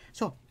well.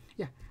 So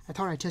yeah, I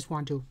thought I just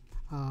want to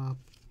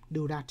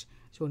do that.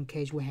 So in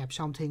case we have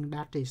something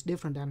that is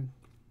different than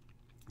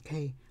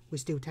k, we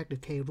still take the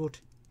k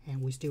root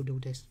and we still do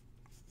this.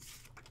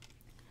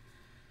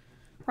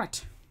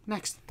 Right,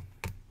 next,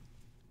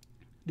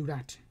 do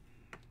that.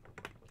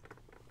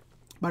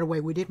 By the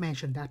way, we did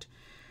mention that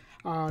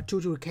 2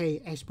 to the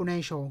k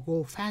exponential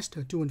go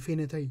faster to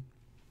infinity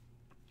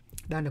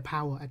than the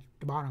power at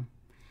the bottom.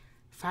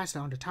 Faster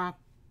on the top,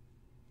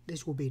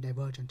 this will be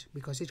divergent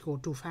because it goes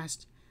too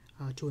fast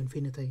to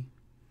infinity.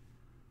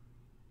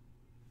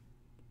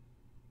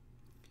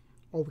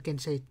 Or we can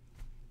say,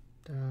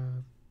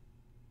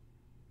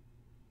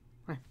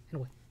 right,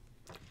 anyway.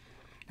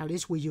 Now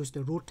this we use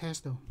the root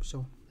test though,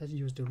 so let's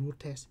use the root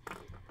test.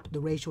 The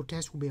ratio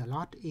test will be a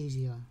lot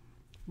easier,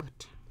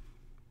 but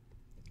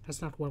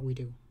that's not what we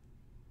do.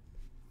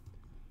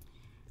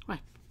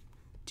 Right,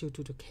 2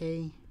 to the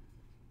k,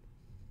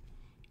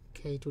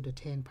 k to the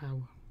 10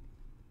 power.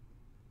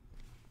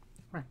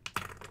 Right,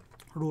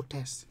 root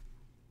test.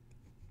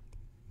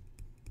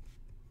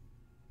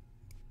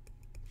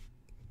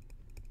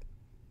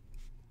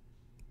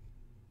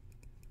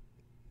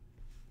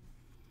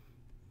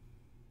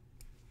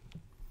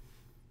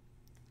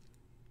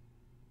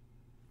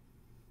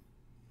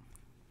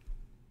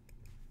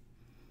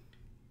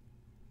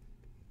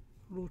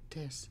 Root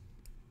test.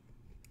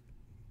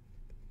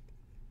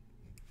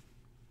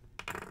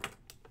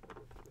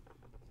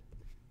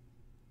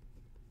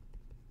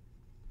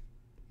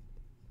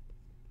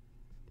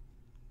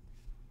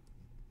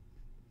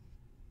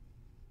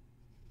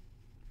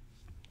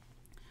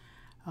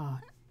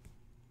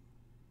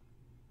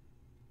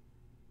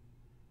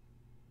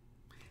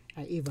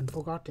 I even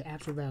forgot the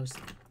absolute values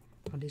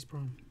on this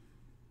problem,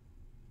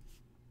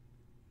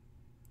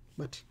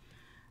 but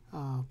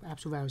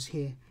absolute values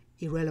here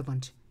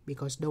irrelevant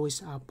because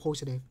those are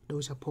positive.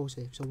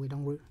 So we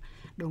don't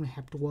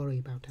have to worry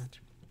about that.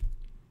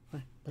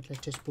 Right, but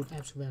let's just put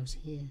absolute values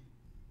here.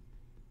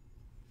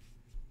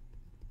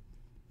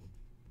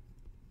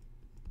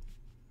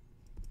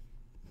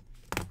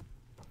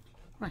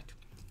 Right.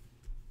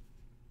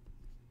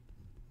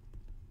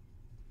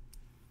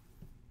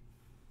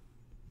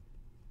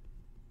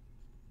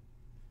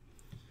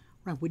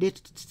 Right, we did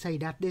say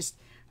that this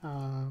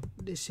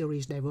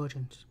series is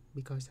divergent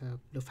because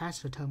the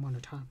faster term on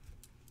the top.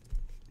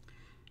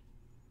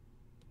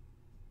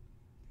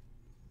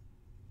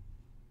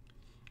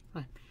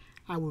 Right.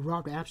 I will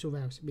drop the absolute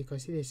values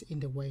because it is in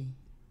the way.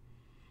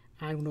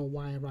 I don't know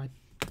why I write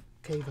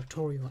k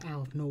factorial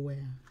out of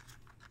nowhere.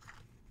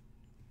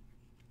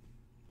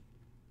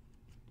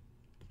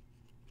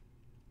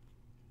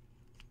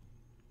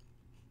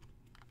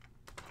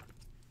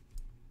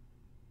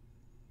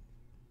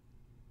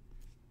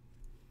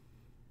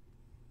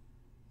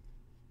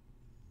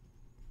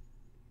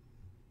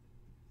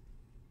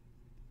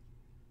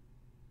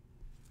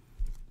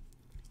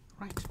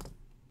 Right.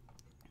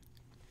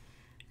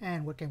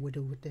 And what can we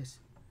do with this?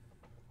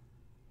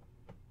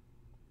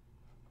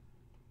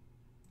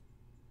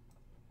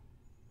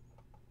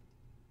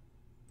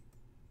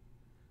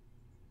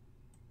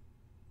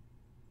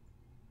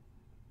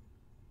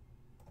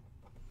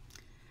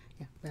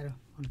 Yeah, better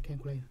on the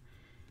calculator.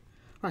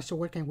 Right, so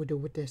what can we do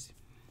with this?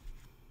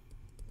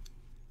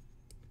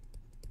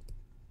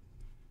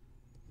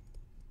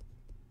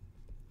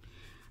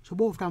 So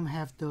both of them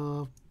have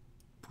the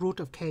root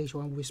of k, so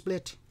we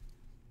split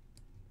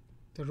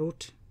the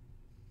root.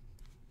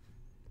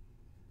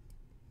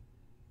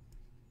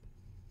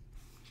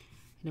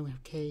 And then we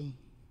have k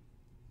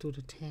to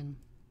the 10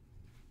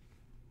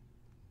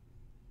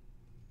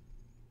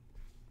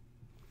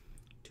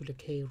 to the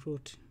k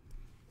root.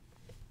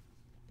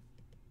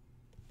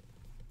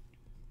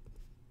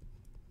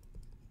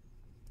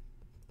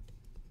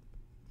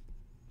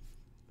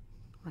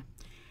 Right.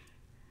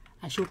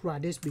 I should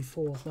write this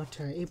before, but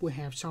if we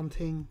have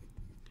something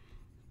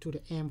to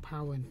the n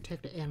power and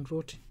take the n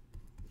root,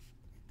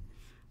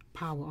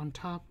 power on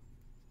top,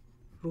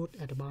 root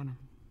at the bottom.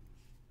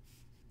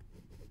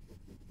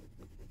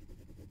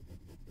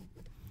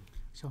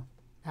 So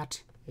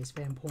that is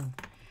very important.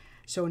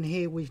 So in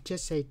here we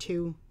just say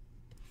 2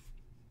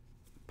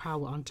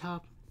 power on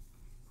top,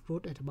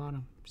 root at the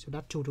bottom. So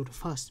that's 2 to the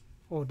first,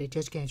 or they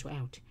just cancel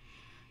out.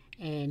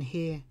 And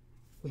here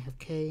we have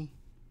k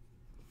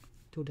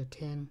to the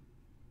 10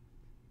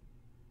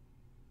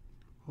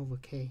 over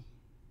k.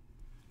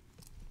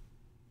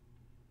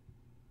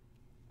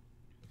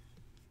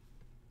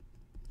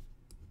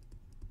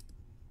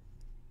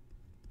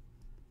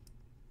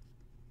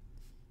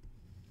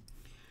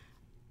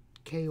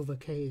 K over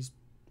k is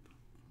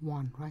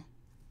 1, right?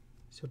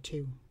 So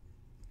 2.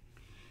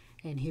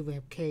 And here we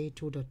have k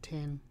to the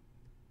 10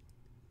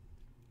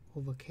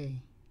 over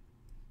k.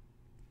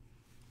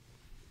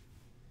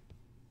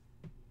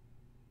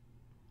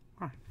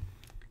 Alright.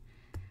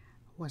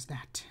 What's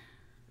that?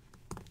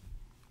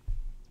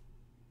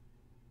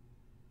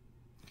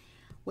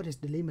 What is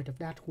the limit of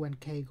that when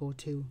k go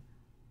to?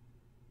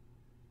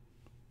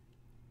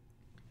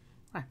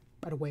 Right.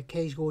 By the way,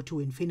 k go to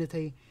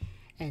infinity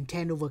and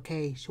 10 over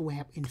k, so we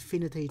have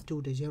infinity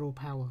to the 0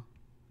 power.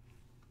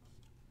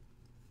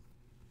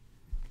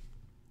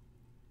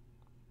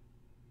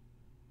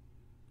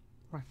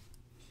 Right.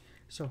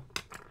 So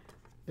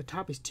the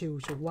top is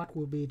 2, so what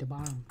will be the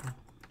bottom?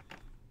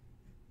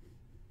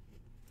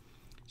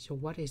 So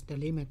what is the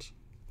limit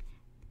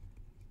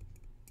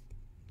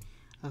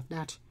of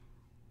that?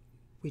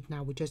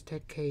 Now we just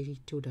take k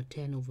to the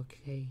 10 over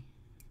k.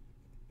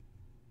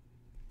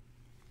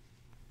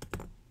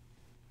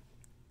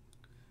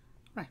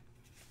 Right.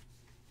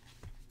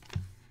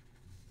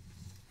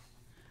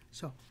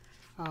 So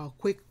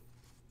quick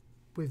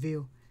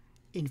review.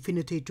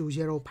 Infinity to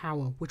 0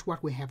 power, which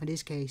what we have in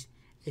this case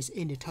is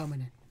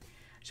indeterminate.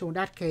 So in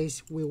that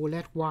case, we will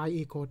let y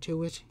equal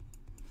to it,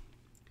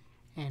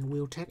 and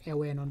we'll take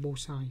ln on both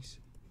sides.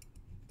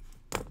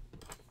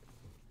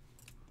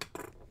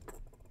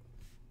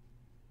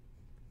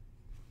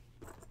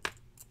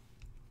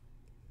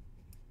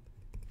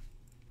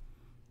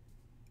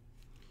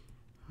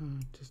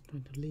 Just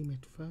do the limit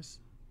first.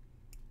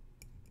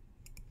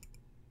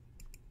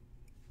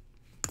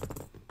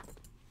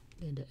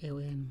 Then the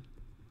ln.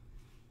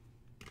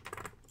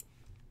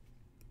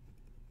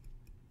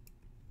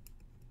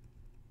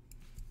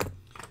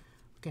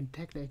 We can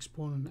take the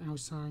exponent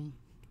outside.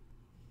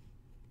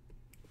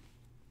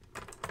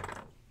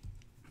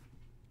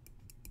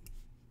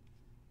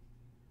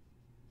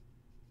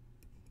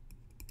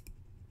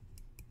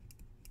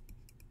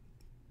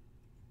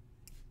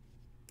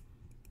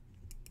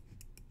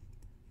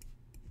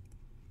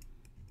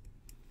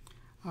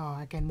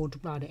 I can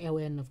multiply the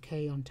ln of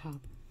k on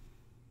top.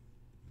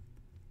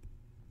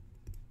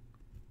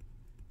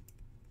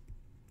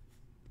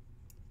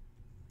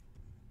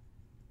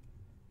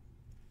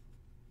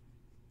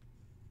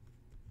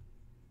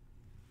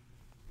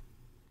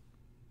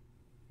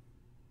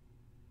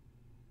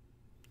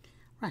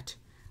 Right,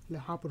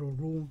 L'Hopital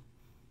rule.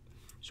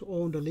 So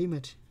on the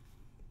limit,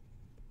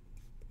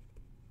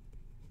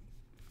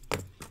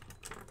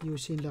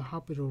 using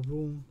L'Hopital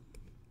rule,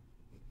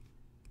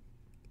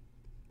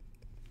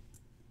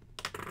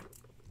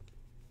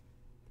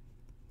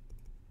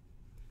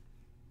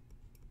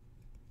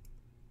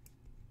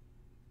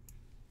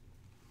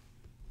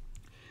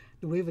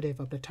 derivative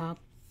of the top,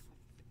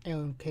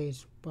 ln k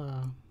is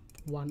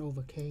 1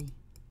 over k.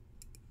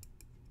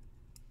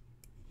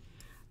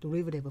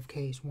 Derivative of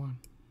k is 1.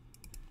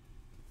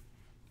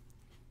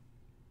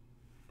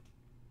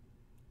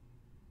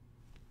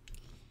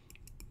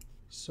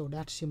 So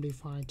that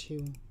simplified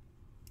to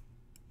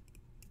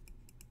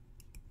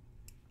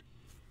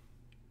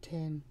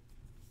 10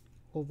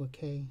 over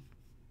k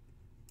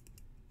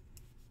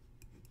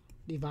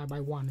divided by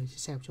 1 is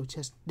itself, so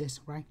just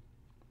this, right?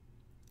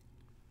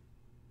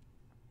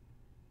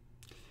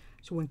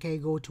 So when k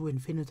go to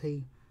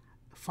infinity,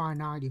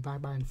 finite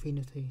divided by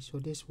infinity, so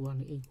this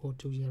one equal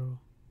to 0.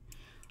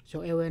 So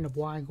ln of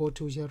y go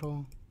to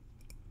 0.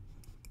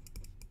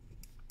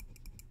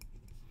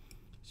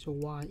 So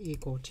y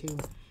equal to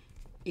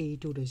e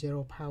to the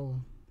 0 power,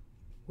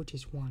 which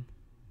is 1.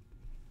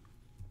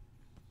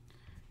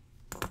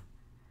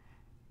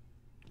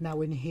 Now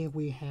in here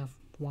we have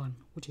 1,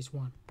 which is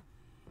 1.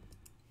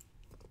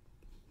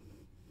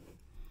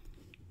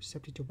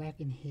 Substitute back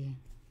in here.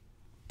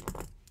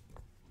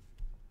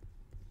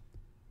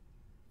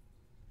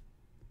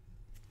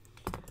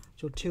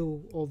 So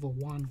 2 over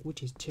 1,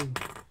 which is 2.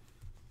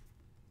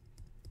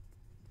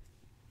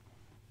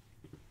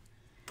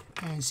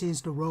 And since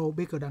the row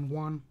bigger than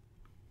 1,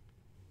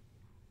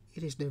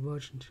 it is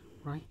divergent,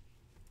 right?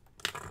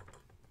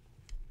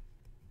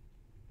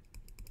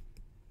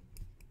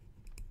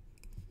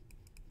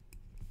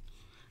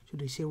 So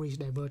the series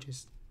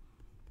diverges.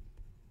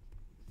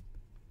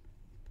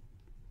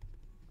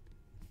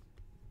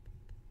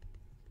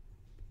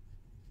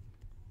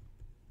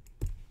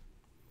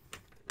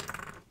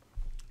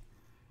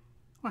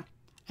 Right,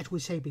 as we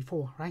said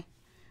before, right?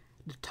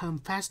 The term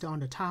faster on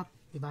the top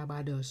divided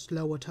by the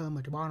slower term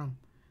at the bottom.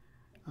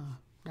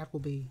 That will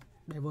be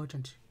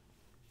divergent.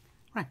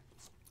 Right.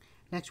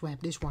 Next we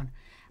have this one.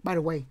 By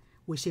the way,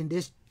 we seen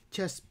this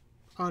just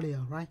earlier,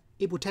 right?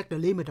 If we take the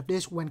limit of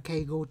this when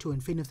k go to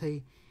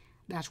infinity,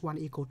 that's 1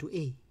 equal to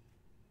e.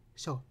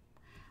 So,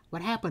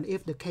 what happens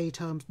if the k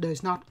term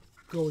does not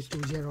go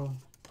to 0?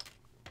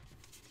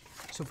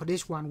 So for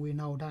this one, we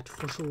know that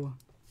for sure.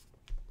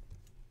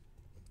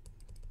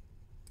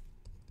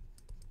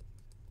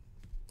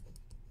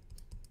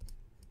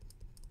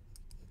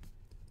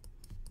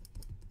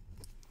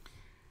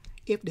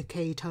 If the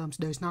k terms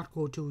does not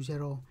go to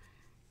 0,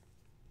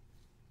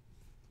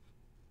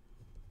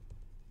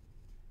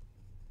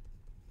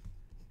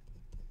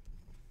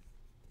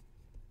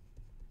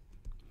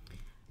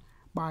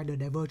 by the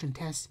divergent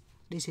test,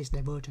 this is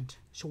divergent.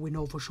 So we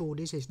know for sure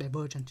this is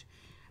divergent,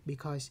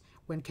 because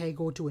when k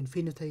go to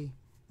infinity,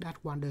 that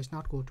one does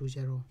not go to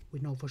 0. We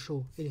know for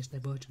sure it is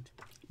divergent.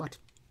 But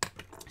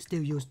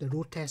still use the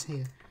root test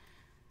here,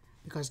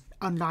 because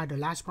unlike the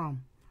last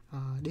problem,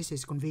 this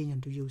is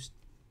convenient to use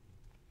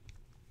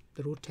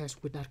the root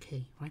test with that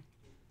k, right?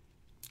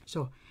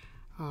 So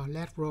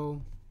let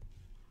rho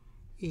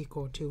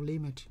equal to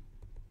limit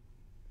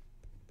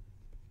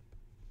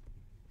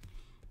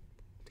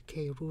the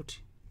k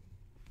root,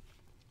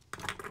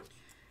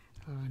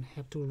 and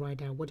have to write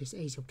down what is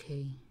h of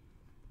k.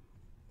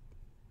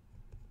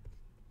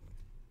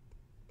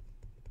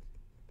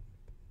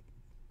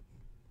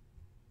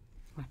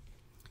 Right.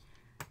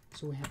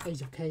 So we have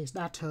h of k is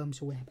that term,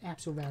 so we have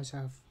absolute values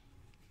of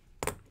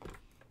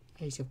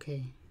h of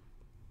k.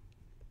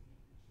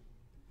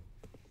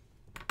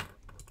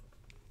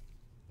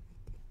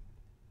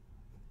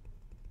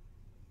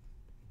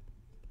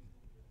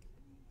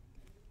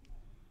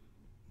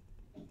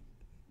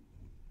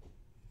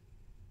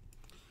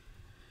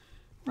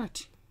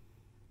 Right.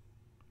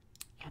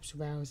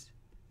 Absolute values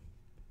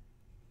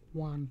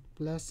 1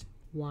 plus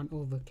 1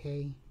 over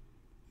k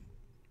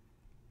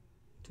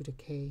to the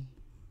k.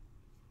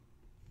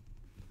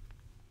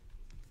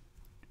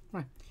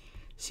 Right.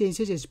 Since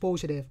this is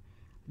positive,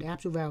 the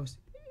absolute values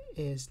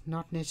is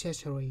not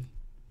necessary.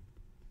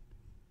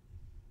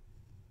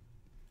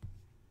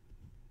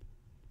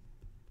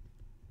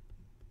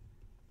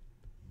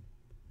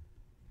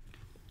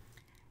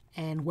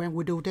 And when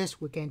we do this,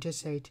 we can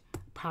just say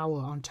power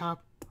on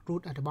top,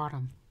 root at the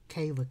bottom,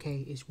 k over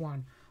k is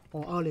 1.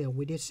 Or earlier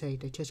we did say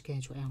they just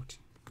cancel out.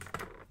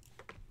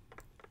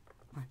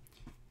 Right.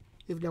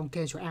 If they don't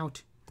cancel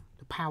out,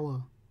 the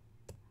power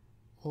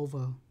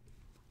over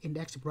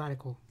index of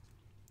radical.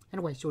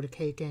 Anyway, so the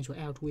k cancel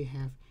out, we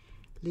have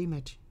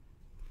limit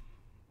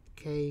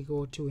k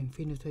go to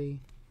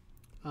infinity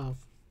of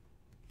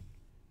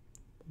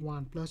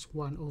 1 plus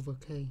 1 over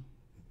k.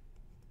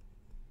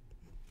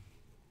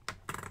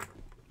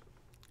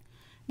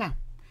 Now,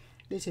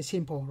 this is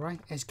simple, right?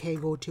 As k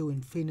go to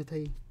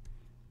infinity,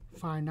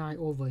 finite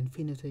over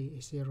infinity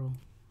is 0.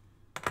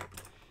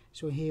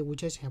 So here we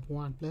just have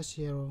 1 plus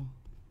 0,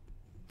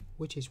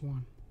 which is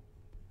 1.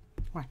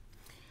 Right.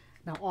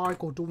 Now r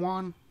equal to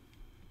 1,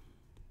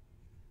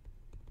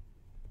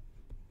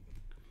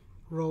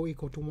 rho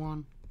equal to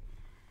 1.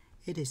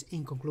 It is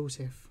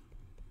inconclusive.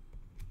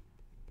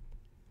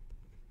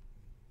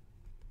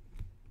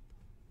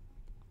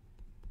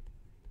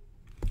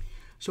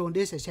 So in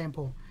this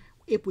example,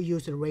 if we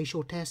use the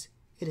ratio test,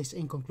 it is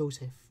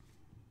inconclusive.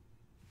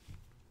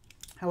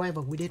 However,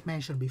 we did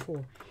mention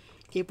before,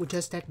 if we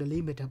just take the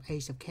limit of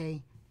h of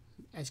k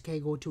as k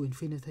go to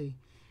infinity,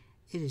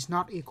 it is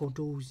not equal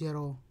to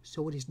 0,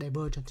 so it is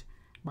divergent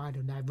by the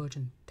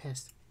divergent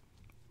test.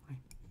 Right.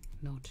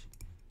 Note.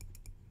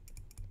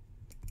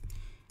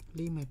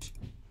 limit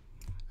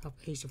of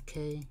h of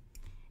k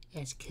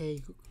as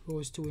k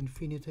goes to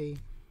infinity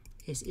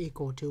is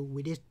equal to,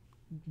 we did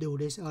do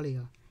this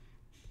earlier,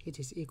 it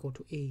is equal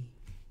to e,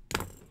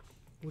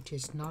 which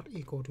is not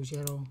equal to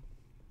 0.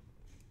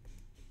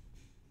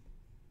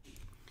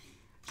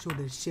 So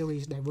the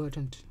series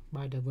divergent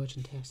by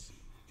divergent test.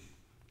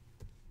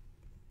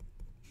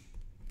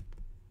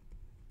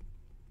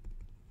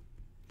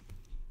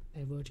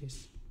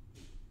 Diverges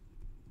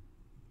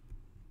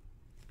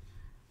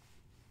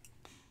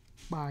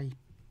by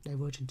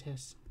divergent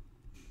test.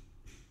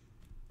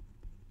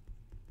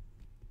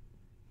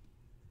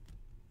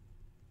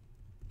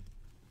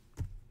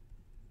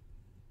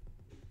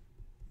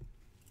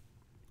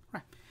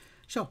 Right.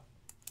 So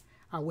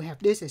we have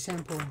this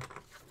example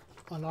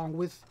along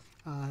with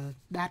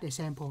that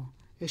example.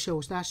 It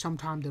shows that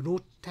sometimes the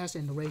root test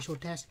and the ratio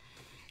test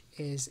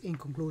is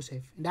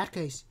inconclusive. In that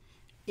case,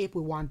 if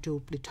we want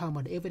to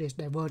determine if it is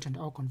divergent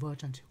or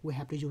convergent, we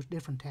have to use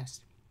different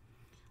tests.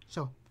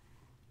 So,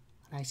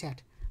 like I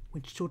said,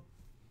 we should,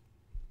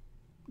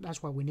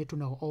 that's why we need to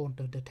know all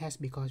the tests,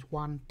 because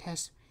one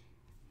test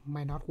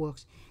might not work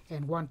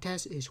and one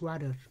test is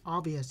rather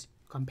obvious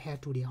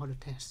compared to the other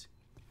tests.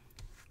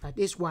 Like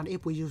this one,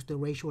 if we use the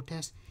ratio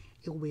test,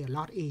 it will be a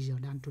lot easier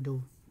than to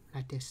do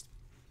like this.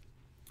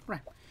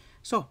 Right.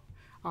 So,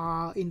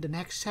 in the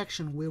next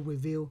section, we'll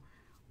review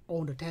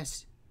all the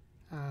tests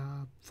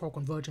for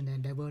convergence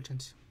and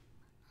divergence.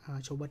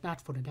 So, but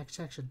that for the next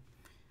section.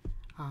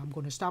 I'm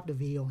going to stop the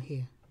video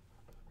here.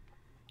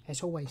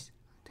 As always,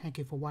 thank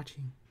you for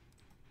watching.